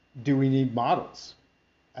do we need models?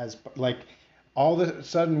 As like, all of a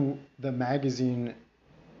sudden, the magazine,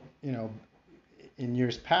 in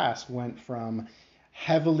years past went from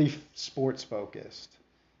heavily sports focused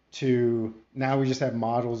to now we just have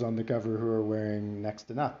models on the cover who are wearing next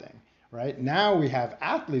to nothing. Right now we have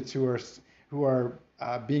athletes who are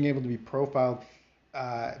being able to be profiled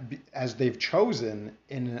as they've chosen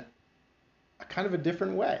in a kind of a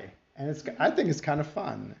different way, and I think it's kind of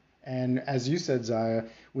fun. And as you said, Zaya,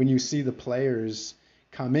 when you see the players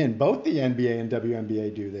come in, both the NBA and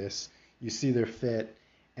WNBA do this. You see their fit,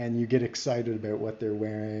 and you get excited about what they're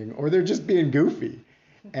wearing, or they're just being goofy,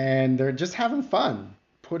 and they're just having fun,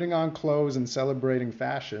 putting on clothes and celebrating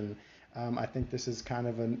fashion. I think this is kind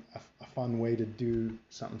of a fun way to do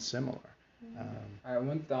something similar.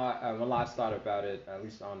 One last thought about it, at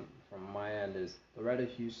least from my end, is Loretta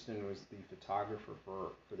Houston was the photographer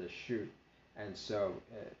for this shoot, and so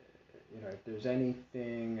if there's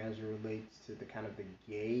anything as it relates to the kind of the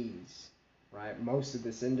gaze, right? Most of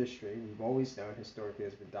this industry, we've always known historically,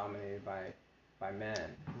 has been dominated by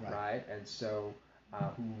men, right? And so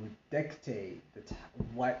who would dictate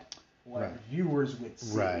what viewers would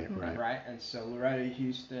see, right? And so Loretta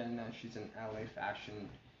Houston, she's an LA fashion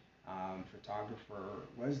photographer,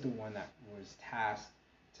 was the one that was tasked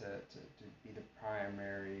to be the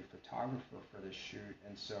primary photographer for the shoot,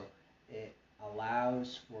 and so it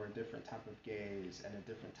allows for a different type of gaze and a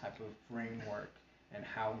different type of framework and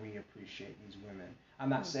how we appreciate these women. I'm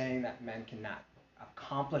not saying that men cannot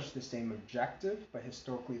accomplish the same objective, but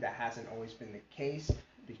historically that hasn't always been the case,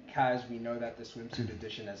 because we know that the swimsuit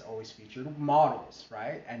edition has always featured models,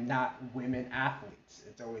 right, and not women athletes.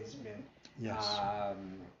 It's always been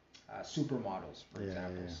supermodels, for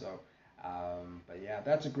example. Yeah. So, but yeah,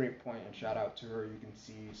 that's a great point, and shout out to her. You can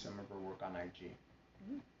see some of her work on IG.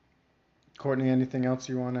 Courtney, anything else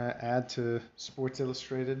you want to add to Sports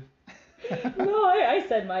Illustrated? No, I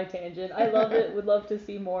said my tangent. I love it. Would love to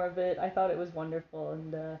see more of it. I thought it was wonderful,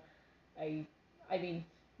 and I mean,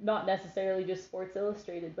 not necessarily just Sports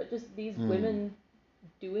Illustrated, but just these women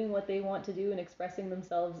doing what they want to do and expressing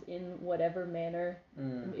themselves in whatever manner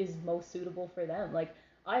is most suitable for them. Like,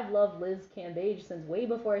 I've loved Liz Cambage since way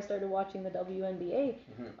before I started watching the WNBA,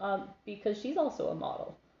 because she's also a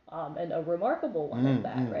model. And a remarkable one at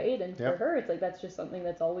that, right? And for her, it's like that's just something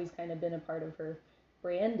that's always kind of been a part of her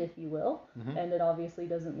brand, if you will. And it obviously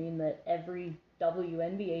doesn't mean that every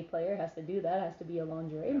WNBA player has to do that, has to be a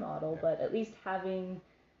lingerie model, but at least having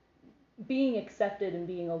being accepted and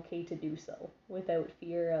being okay to do so without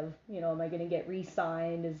fear of, am I going to get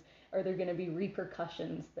re-signed? Are there going to be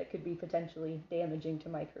repercussions that could be potentially damaging to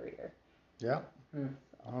my career? Yeah. Hmm.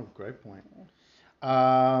 Oh, great point.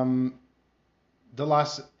 The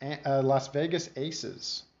Las Vegas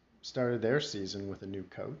Aces started their season with a new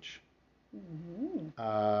coach.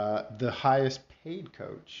 Mm-hmm. The highest paid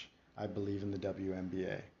coach, I believe, in the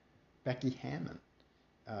WNBA, Becky Hammon.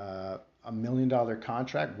 $1 million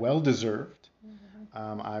contract, well deserved,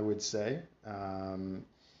 I would say.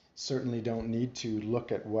 Certainly don't need to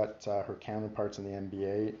look at what her counterparts in the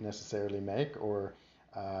NBA necessarily make, or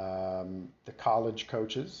the college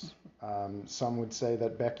coaches. Some would say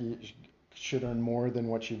that Becky should earn more than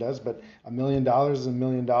what she does, but $1 million is $1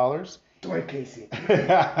 million. Dwight Casey.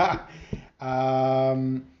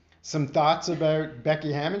 Some thoughts about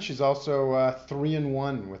Becky Hammon. She's also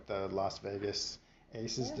 3-1 with the Las Vegas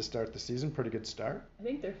Aces to start the season. Pretty good start. I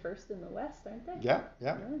think they're first in the West, aren't they? Yeah.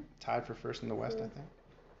 Tied for first in the West, I think.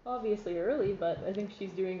 Obviously early, but I think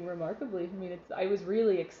she's doing remarkably. I mean, I was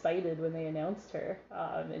really excited when they announced her,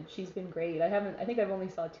 and she's been great. I think I've only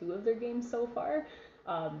saw 2 of their games so far,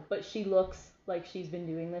 but she looks like she's been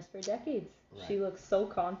doing this for decades. Right. She looks so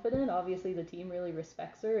confident. Obviously, the team really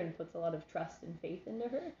respects her and puts a lot of trust and faith into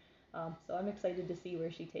her. So I'm excited to see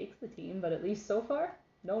where she takes the team, but at least so far,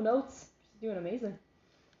 no notes. She's doing amazing.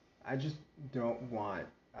 I just don't want.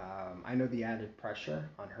 I know the added pressure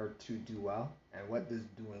on her to do well, and what does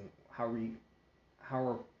doing? How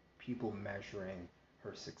are people measuring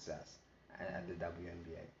her success at the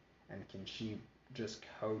WNBA? And can she just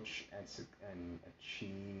coach and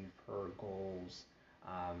achieve her goals,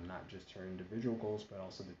 not just her individual goals, but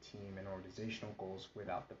also the team and organizational goals,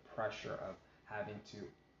 without the pressure of having to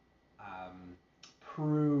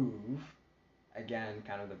prove, again,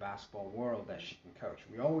 kind of the basketball world, that she can coach.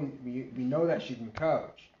 We know that she can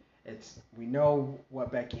coach. We know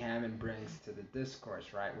what Becky Hammon brings to the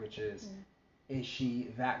discourse, right? Which is she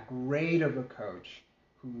that great of a coach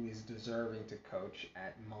who is deserving to coach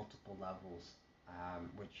at multiple levels,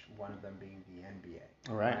 which one of them being the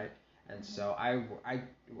NBA, right? And so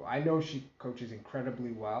I know she coaches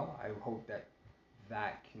incredibly well. I hope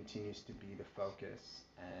that continues to be the focus,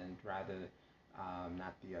 and rather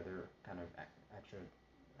not the other kind of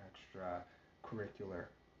extra curricular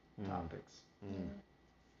topics.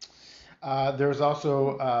 There's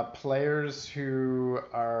also players who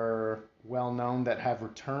are well known that have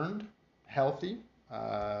returned healthy.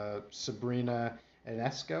 Sabrina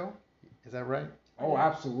Ionesco, is that right? Oh,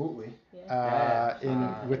 absolutely.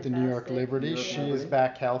 With the New York Liberty, she is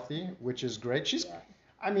back healthy, which is great. She's,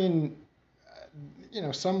 I mean,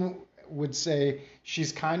 some would say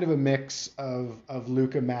she's kind of a mix of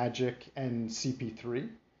Luka Magic and CP3.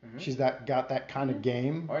 Mm-hmm. She's got that kind of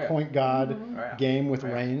game, point guard game with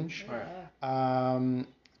range.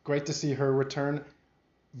 Great to see her return.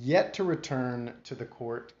 Yet to return to the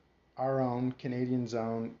court, our own Canadian's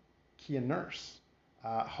own Kia Nurse.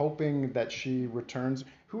 Hoping that she returns.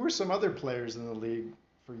 Who are some other players in the league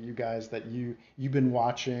for you guys that you've been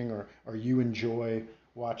watching or you enjoy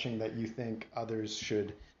watching that you think others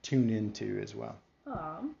should tune into as well?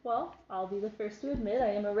 Well, I'll be the first to admit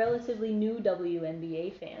I am a relatively new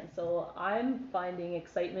WNBA fan, so I'm finding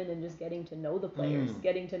excitement in just getting to know the players,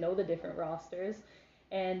 getting to know the different rosters,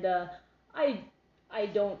 and I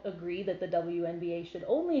don't agree that the WNBA should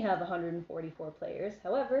only have 144 players.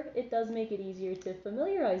 However, it does make it easier to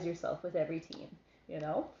familiarize yourself with every team,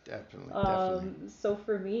 Definitely. So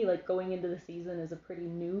for me, like, going into the season as a pretty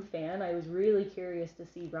new fan, I was really curious to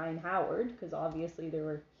see Ryan Howard, because obviously there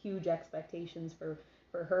were huge expectations for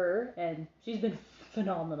her, and she's been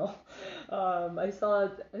phenomenal. I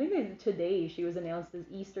think today she was announced as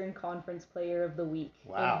Eastern Conference Player of the Week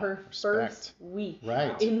in her first week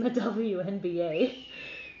in the WNBA,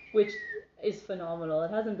 which is phenomenal. It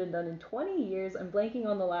hasn't been done in 20 years. I'm blanking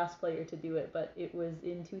on the last player to do it, but it was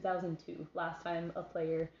in 2002, last time a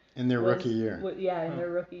player in their rookie year. Their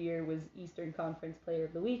rookie year was Eastern Conference Player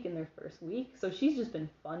of the Week in their first week. So she's just been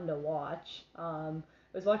fun to watch.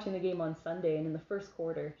 I was watching the game on Sunday, and in the first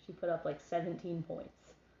quarter, she put up like 17 points,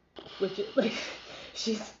 which is like,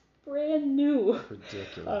 she's brand new.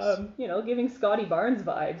 Ridiculous. Giving Scotty Barnes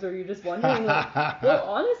vibes, or you're just wondering, like, well,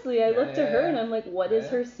 honestly, I look to her and I'm like, what is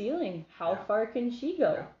her ceiling? How far can she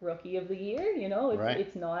go? Yeah. Rookie of the year,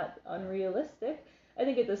 it's not unrealistic. I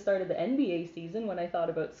think at the start of the NBA season, when I thought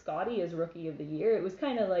about Scotty as Rookie of the Year, it was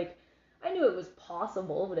kind of like, I knew it was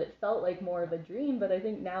possible, but it felt like more of a dream. But I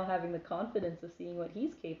think now, having the confidence of seeing what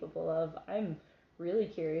he's capable of, I'm really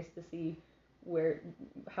curious to see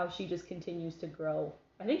how she just continues to grow.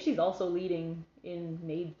 I think she's also leading in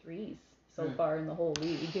made threes. so far in the whole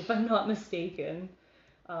league, if I'm not mistaken.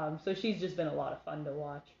 So she's just been a lot of fun to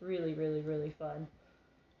watch. Really, really, really fun.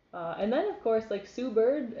 And then, of course, like Sue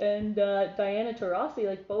Bird and Diana Taurasi,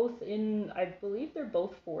 like both I believe they're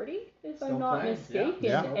both 40, if Still I'm not playing, mistaken.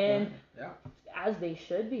 yeah. Still And playing, as they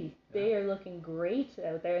should be. Yeah. They are looking great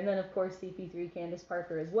out there. And then, of course, CP3 Candace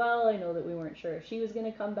Parker as well. I know that we weren't sure if she was going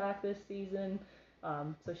to come back this season.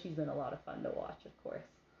 So she's been a lot of fun to watch, of course.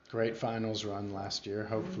 Great finals run last year.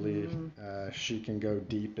 Hopefully she can go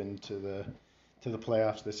deep into the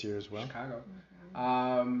playoffs this year as well. Chicago.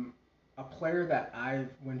 A player that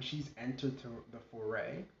when she's entered to the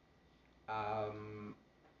foray,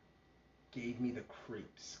 gave me the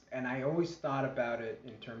creeps. And I always thought about it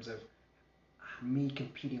in terms of me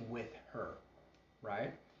competing with her,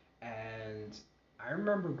 right? And I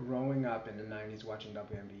remember growing up in the 90s watching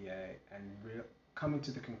WNBA and coming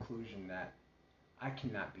to the conclusion that I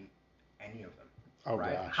cannot beat any of them. Oh,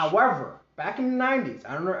 right? gosh. However, back in the 90s,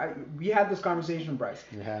 I don't know, we had this conversation, Bryce.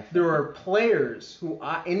 Yeah. There were players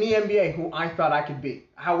in the NBA who I thought I could beat.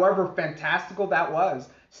 However fantastical that was.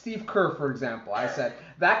 Steve Kerr, for example. I said,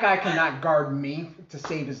 that guy cannot guard me to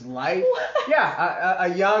save his life. What? Yeah,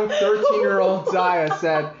 a young 13-year-old Zaya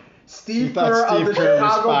said, Steve thought Kerr Steve of the Kerr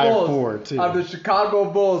was Chicago 5'4", Bulls too. of the Chicago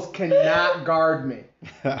Bulls cannot guard me.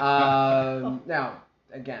 Now,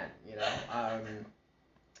 again,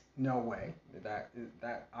 no way.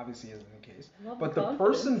 That obviously isn't the case. But the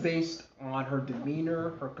person, based on her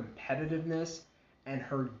demeanor, her competitiveness, and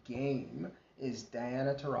her game, is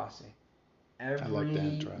Diana Taurasi. Every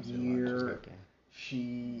year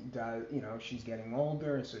she does, she's getting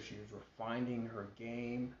older, and so she's refining her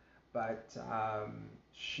game. But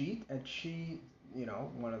she,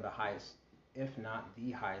 one of the highest, if not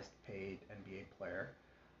the highest paid NBA player,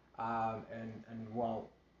 and well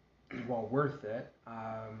worth it.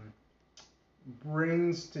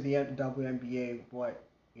 Brings to the WNBA what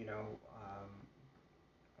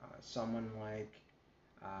someone like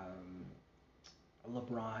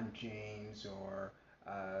LeBron James or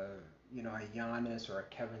a Giannis or a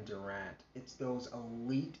Kevin Durant. It's those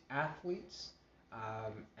elite athletes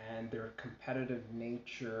and their competitive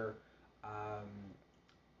nature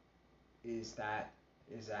is that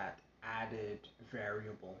added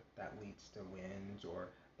variable that leads to wins or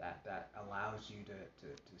that allows you to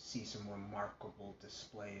see some remarkable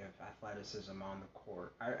display of athleticism on the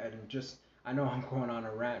court. I know I'm going on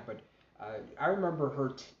a rant, but I remember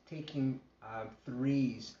her taking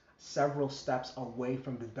threes several steps away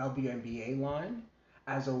from the WNBA line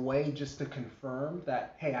as a way just to confirm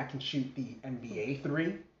that, hey, I can shoot the NBA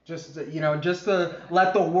three. Just to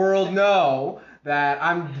let the world know that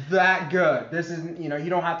I'm that good. This isn't, you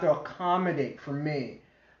don't have to accommodate for me.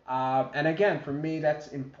 And again, for me, that's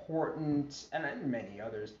important, and many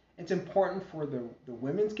others. It's important for the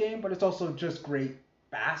women's game, but it's also just great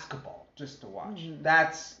basketball just to watch. Mm-hmm.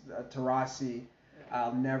 That's Taurasi.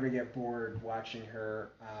 I'll never get bored watching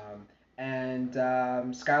her. And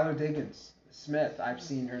Skylar Diggins-Smith, I've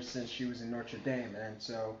seen her since she was in Notre Dame, and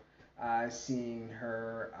so seeing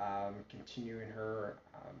her continue in her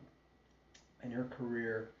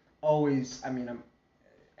career, always,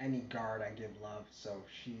 any guard I give love, so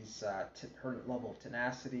she's her level of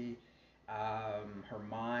tenacity, her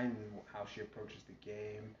mind, and how she approaches the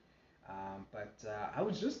game. But I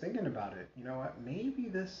was just thinking about it. You know what? Maybe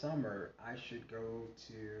this summer I should go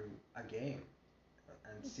to a game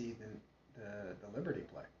and see the Liberty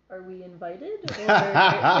play. Are we invited, or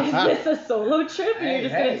is this a solo trip and you're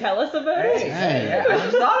just going to tell us about it? Hey, I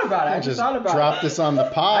just thought about it. I just thought about drop this on the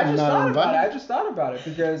pod. I just thought about it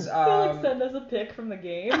because Felix send us a pic from the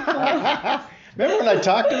game. Remember when I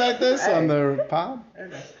talked about this on the pod?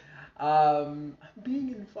 Being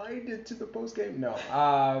invited to the post game? No.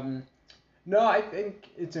 No, I think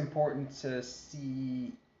it's important to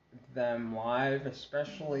see them live,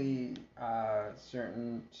 especially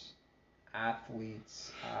certain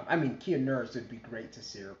athletes. Kia Nurse, it'd be great to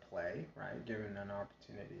see her play, right? Given an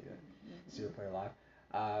opportunity to see her play live.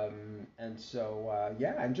 And so,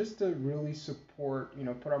 and just to really support,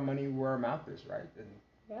 put our money where our mouth is, right?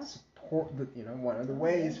 And support one of the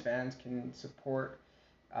ways fans can support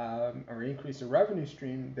or increase the revenue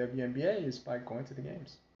stream WNBA is by going to the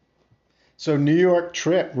games. So New York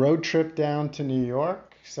road trip down to New York.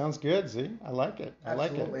 Sounds good, Z. I like it.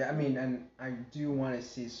 Absolutely. And I do want to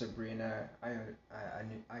see Sabrina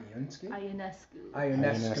Ionescu.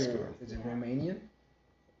 Ionescu. Is it Romanian?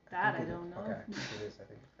 That I don't know. Okay, it is, I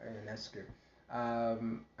think. Ionescu.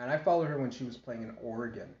 And I followed her when she was playing in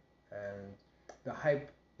Oregon. And the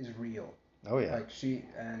hype is real. Oh, yeah.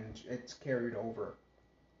 And it's carried over.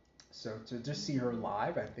 So to just see her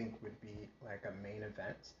live, I think would be like a main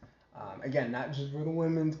event. Again, not just for the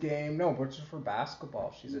women's game, no, but just for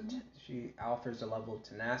basketball. She offers a level of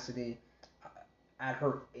tenacity. At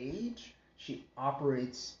her age, she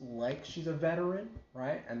operates like she's a veteran,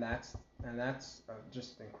 right? And that's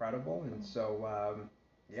just incredible. And so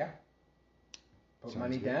yeah, put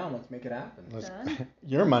money down. Let's make it happen.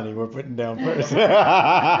 Your money we're putting down first.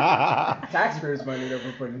 Taxpayers' money that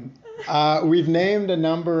we're putting. We've named a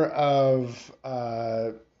number of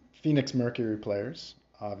Phoenix Mercury players,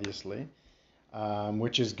 obviously,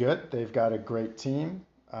 which is good. They've got a great team.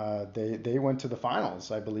 They went to the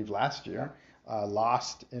finals, I believe, last year.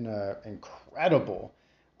 Lost in an incredible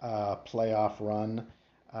playoff run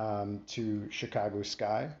to Chicago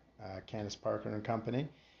Sky, Candace Parker and company.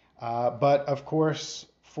 But of course,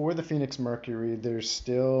 for the Phoenix Mercury, there's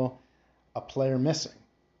still a player missing,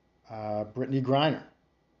 Brittney Griner,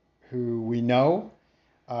 who we know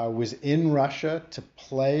was in Russia to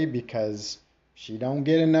play because she don't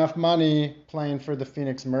get enough money playing for the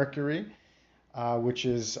Phoenix Mercury, which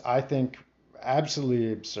is, I think,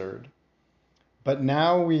 absolutely absurd. But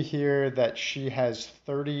now we hear that she has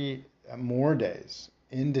 30 more days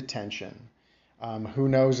in detention. Who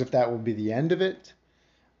knows if that will be the end of it?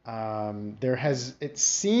 It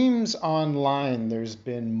seems online there's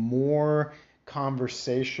been more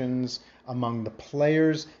conversations among the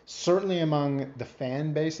players, certainly among the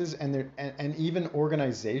fan bases, and even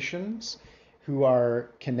organizations who are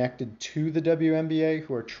connected to the WNBA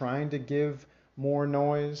who are trying to give more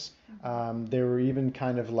noise. There were even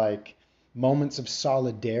kind of like moments of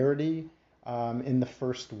solidarity in the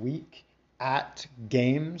first week at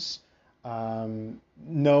games. Nothing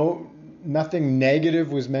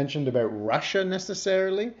negative was mentioned about Russia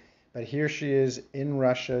necessarily, but here she is in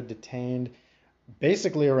Russia, detained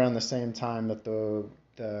basically around the same time that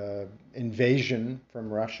the invasion from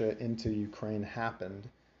Russia into Ukraine happened.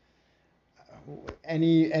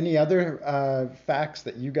 Any other facts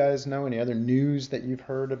that you guys know? Any other news that you've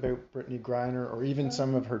heard about Brittney Griner, or even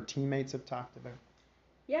some of her teammates have talked about?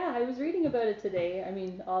 Yeah, I was reading about it today. I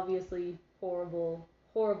mean, obviously, horrible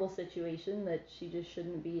situation that she just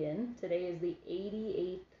shouldn't be in. Today is the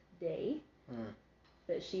 88th day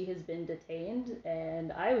that she has been detained,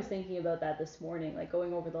 and I was thinking about that this morning, like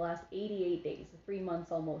going over the last 88 days, 3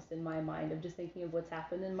 months almost in my mind, of just thinking of what's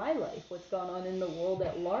happened in my life, what's gone on in the world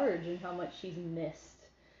at large, and how much she's missed.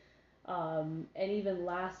 And even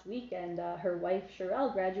last weekend, her wife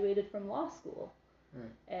Troel graduated from law school,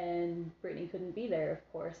 and Brittney couldn't be there,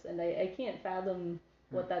 of course, and I can't fathom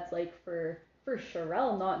what that's like for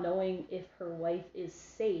Troel, not knowing if her wife is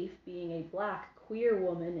safe, being a black queer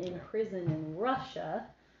woman in prison in Russia.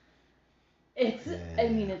 I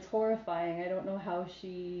mean, it's horrifying. I don't know how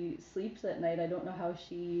she sleeps at night. I don't know how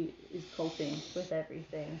she is coping with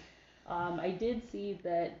everything. I did see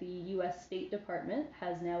that the U.S. State Department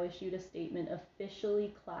has now issued a statement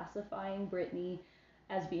officially classifying Brittney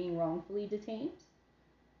as being wrongfully detained.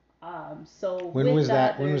 So when was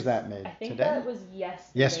that made? I think Today? that was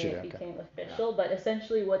yesterday it became official, but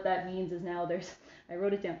essentially what that means is now I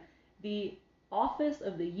wrote it down, the Office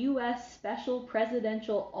of the U.S. Special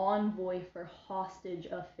Presidential Envoy for Hostage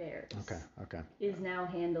Affairs is now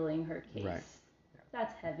handling her case. Right.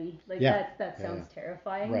 That's heavy. That sounds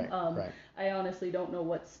terrifying. Right. I honestly don't know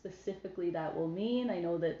what specifically that will mean. I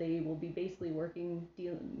know that they will be basically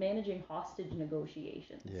managing hostage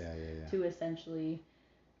negotiations to essentially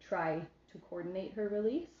try to coordinate her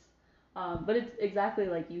release. But it's exactly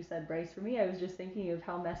like you said, Bryce. For me, I was just thinking of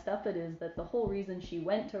how messed up it is that the whole reason she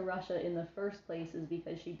went to Russia in the first place is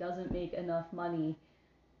because she doesn't make enough money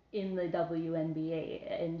in the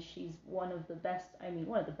WNBA, and she's one of the best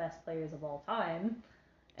players of all time.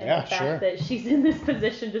 And the fact that she's in this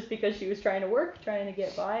position just because she was trying to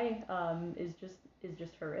get by, is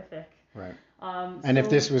just horrific. Right. And if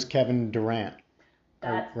this was Kevin Durant,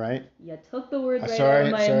 right? You took the words right out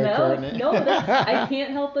of my mouth. Courtney. No, I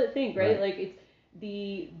can't help but think, right? Right. Like, it's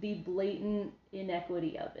the blatant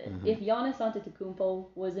inequity of it. Mm-hmm. If Giannis Antetokounmpo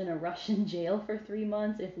was in a Russian jail for 3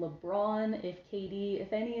 months, if LeBron, if KD,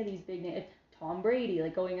 if any of these big names, if Tom Brady,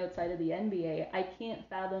 like going outside of the NBA, I can't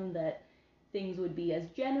fathom that things would be as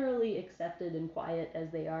generally accepted and quiet as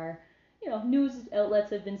they are. You know, news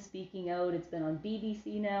outlets have been speaking out. It's been on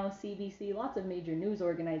BBC now, CBC, lots of major news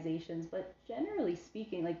organizations. But generally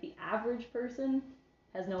speaking, like, the average person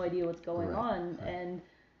has no idea what's going on. Right. And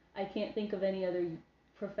I can't think of any other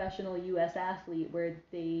professional U.S. athlete where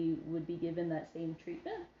they would be given that same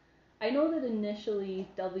treatment. I know that initially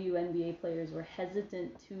WNBA players were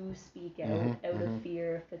hesitant to speak out of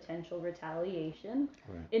fear of potential retaliation.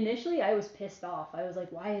 Right. Initially, I was pissed off. I was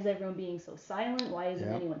like, why is everyone being so silent? Why isn't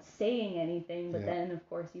anyone saying anything? But then, of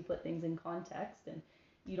course, you put things in context, and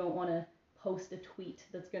you don't want to post a tweet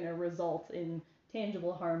that's going to result in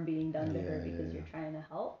tangible harm being done to her because you're trying to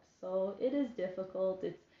help. So it is difficult.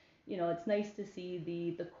 It's nice to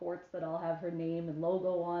see the courts that all have her name and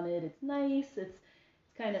logo on it. It's nice. It's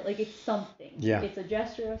kind of like it's something. Yeah. It's a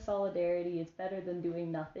gesture of solidarity. It's better than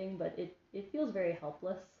doing nothing, but it feels very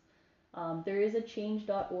helpless. There is a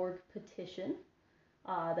change.org petition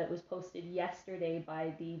that was posted yesterday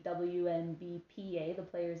by the WNBPA, the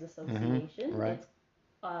Players Association. Right.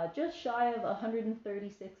 It's just shy of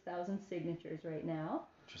 136,000 signatures right now.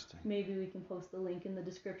 Interesting. Maybe we can post the link in the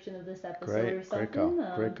description of this episode or something.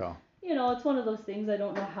 Great call. It's one of those things. I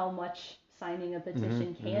don't know how much signing a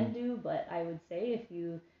petition can do, but I would say if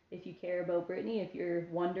you care about Brittney, if you're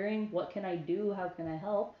wondering what can I do, how can I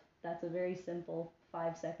help, that's a very simple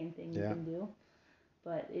 5-second thing you can do.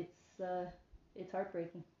 But it's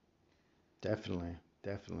heartbreaking. Definitely.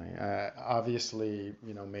 Obviously,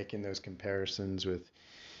 making those comparisons with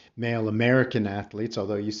male American athletes,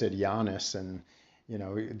 although you said Giannis, and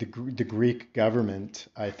the Greek government,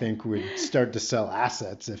 I think, would start to sell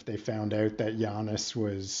assets if they found out that Giannis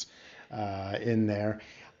was in there.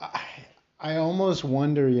 I almost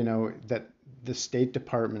wonder, that the State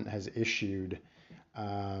Department has issued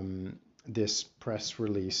this press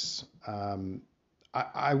release.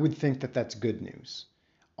 I would think that that's good news,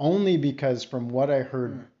 only because from what I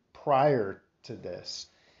heard prior to this,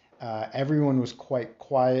 everyone was quite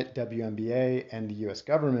quiet, WNBA and the U.S.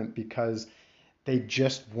 government, because they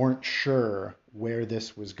just weren't sure where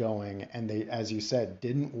this was going, and they, as you said,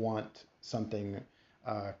 didn't want something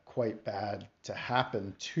quite bad to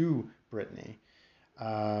happen to Brittney.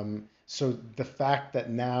 So the fact that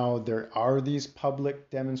now there are these public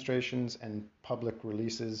demonstrations and public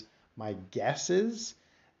releases, my guess is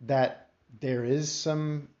that there is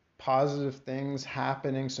some positive things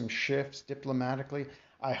happening, some shifts diplomatically.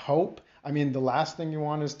 I hope. I mean, the last thing you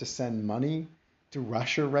want is to send money to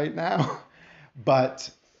Russia right now. But,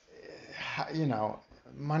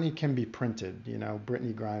 money can be printed.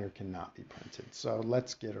 Brittney Griner cannot be printed. So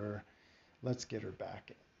let's get her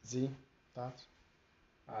back. Z, thoughts?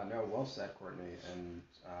 No, well said, Courtney. And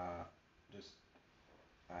just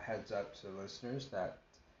a heads up to listeners that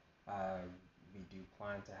we do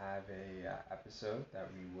plan to have a episode that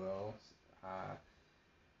we will,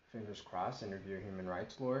 fingers crossed, interview a human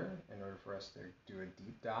rights lawyer in order for us to do a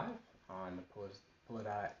deep dive on the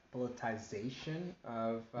politicization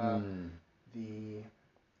of the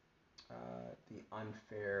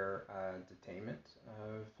unfair detainment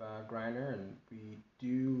of Griner, and we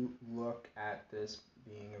do look at this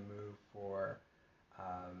being a move for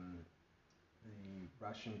the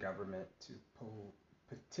Russian government to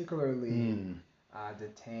particularly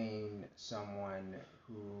detain someone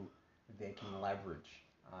who they can leverage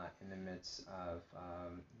in the midst of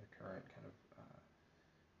the current kind of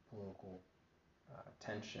political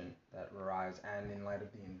tension that arises, and in light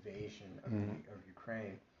of the invasion of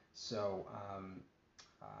Ukraine. So,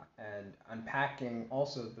 and unpacking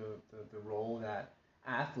also the role that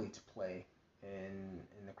athletes play in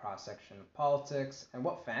the cross section of politics and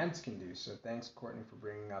what fans can do. So thanks, Courtney, for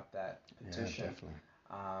bringing up that petition. Yeah, definitely.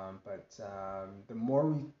 But the more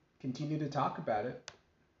we continue to talk about it,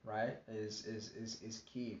 right, is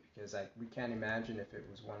key, because we can't imagine if it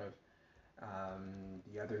was one of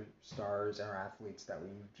the other stars or athletes that we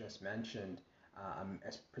just mentioned,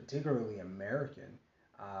 as particularly American,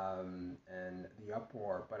 and the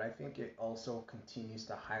uproar. But I think it also continues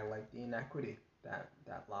to highlight the inequity that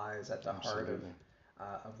lies at the heart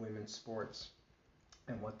of women's sports,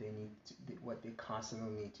 and what they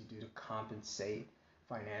constantly need to do to compensate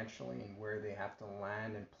financially, and where they have to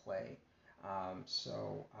land and play.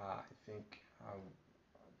 So I think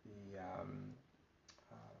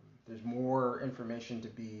there's more information to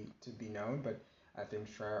be known, but I think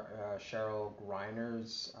Cheryl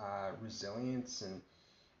Griner's resilience and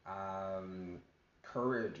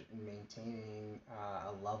courage in maintaining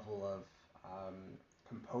a level of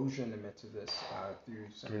composure in the midst of this, through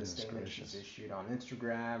some of the statements she's issued on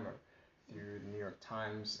Instagram or through the New York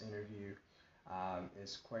Times interview,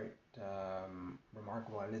 is quite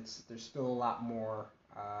remarkable. And there's still a lot more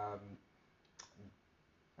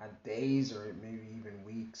days or maybe even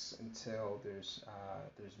weeks until there's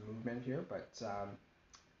movement here, but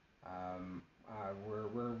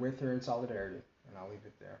we're with her in solidarity, and I'll leave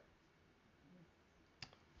it there.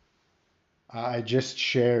 I just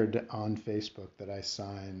shared on Facebook that I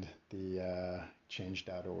signed the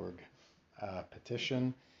change.org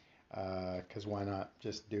petition. Because why not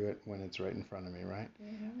just do it when it's right in front of me, right?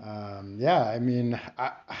 Yeah, I mean,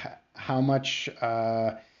 how much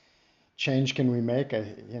change can we make?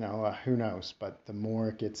 Who knows? But the more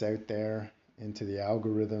it gets out there into the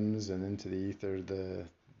algorithms and into the ether,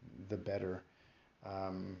 the better.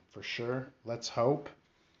 For sure. Let's hope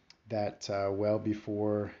that well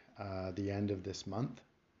before the end of this month,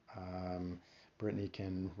 Brittney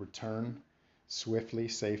can return swiftly,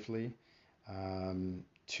 safely,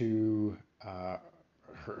 to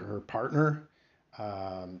her partner,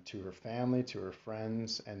 to her family, to her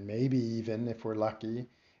friends, and maybe even, if we're lucky,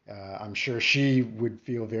 I'm sure she would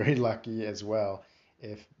feel very lucky as well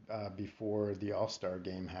if before the All-Star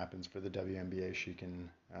game happens for the WNBA, she can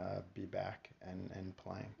be back and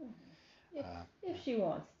playing. If she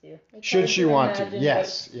wants to. It's Should hard she want to? imagine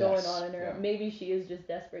Yes. what's going on in her. Maybe she is just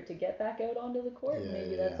desperate to get back out onto the court. And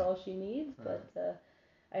maybe that's all she needs. But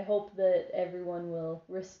I hope that everyone will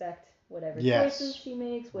respect whatever choices she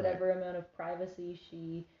makes, whatever amount of privacy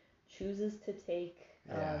she chooses to take.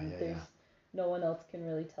 There's no one else can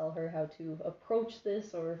really tell her how to approach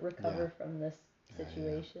this or recover from this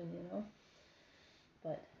situation, you know.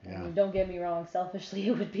 But I mean, don't get me wrong, selfishly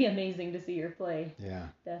it would be amazing to see her play. Yeah.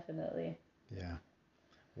 Definitely. Yeah.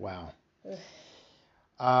 Wow.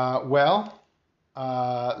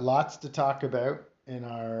 Lots to talk about in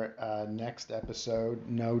our next episode,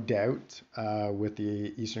 no doubt, with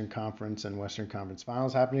the Eastern Conference and Western Conference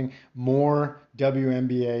Finals happening. More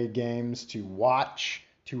WNBA games to watch,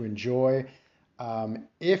 to enjoy.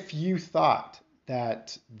 If you thought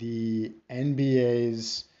that the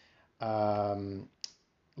NBA's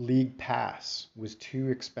League Pass was too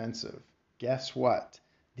expensive, guess what?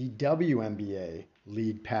 The WNBA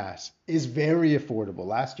League Pass is very affordable.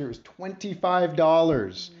 Last year it was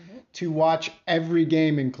 $25 to watch every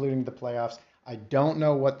game, including the playoffs. I don't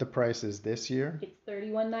know what the price is this year. It's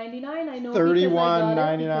 $31.99. I know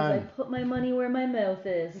 $31.99 because I put my money where my mouth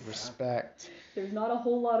is. Respect. There's not a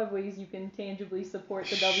whole lot of ways you can tangibly support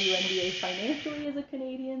the WNBA financially as a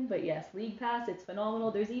Canadian, but yes, League Pass, it's phenomenal.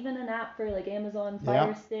 There's even an app for like Amazon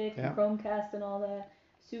Fire Stick and Chromecast and all that.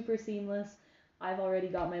 Super seamless. I've already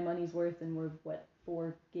got my money's worth, and we're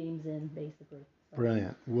 4 games in basically. So.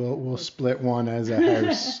 Brilliant. We'll split one as a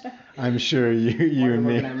house. I'm sure you and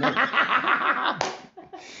me.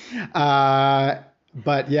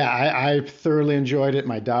 But yeah, I thoroughly enjoyed it.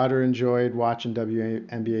 My daughter enjoyed watching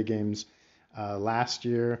WNBA games last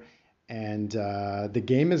year, and the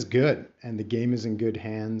game is good, and the game is in good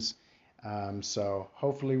hands. So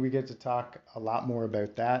hopefully we get to talk a lot more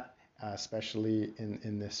about that, especially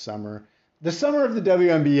in this summer. The summer of the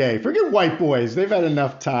WNBA. Forget white boys. They've had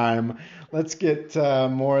enough time. Let's get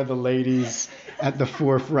more of the ladies at the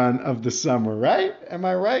forefront of the summer, right? Am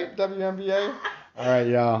I right, WNBA? All right,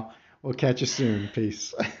 y'all. We'll catch you soon.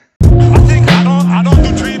 Peace. I think I don't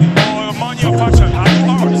do dream or money or passion. I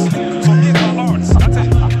do arts.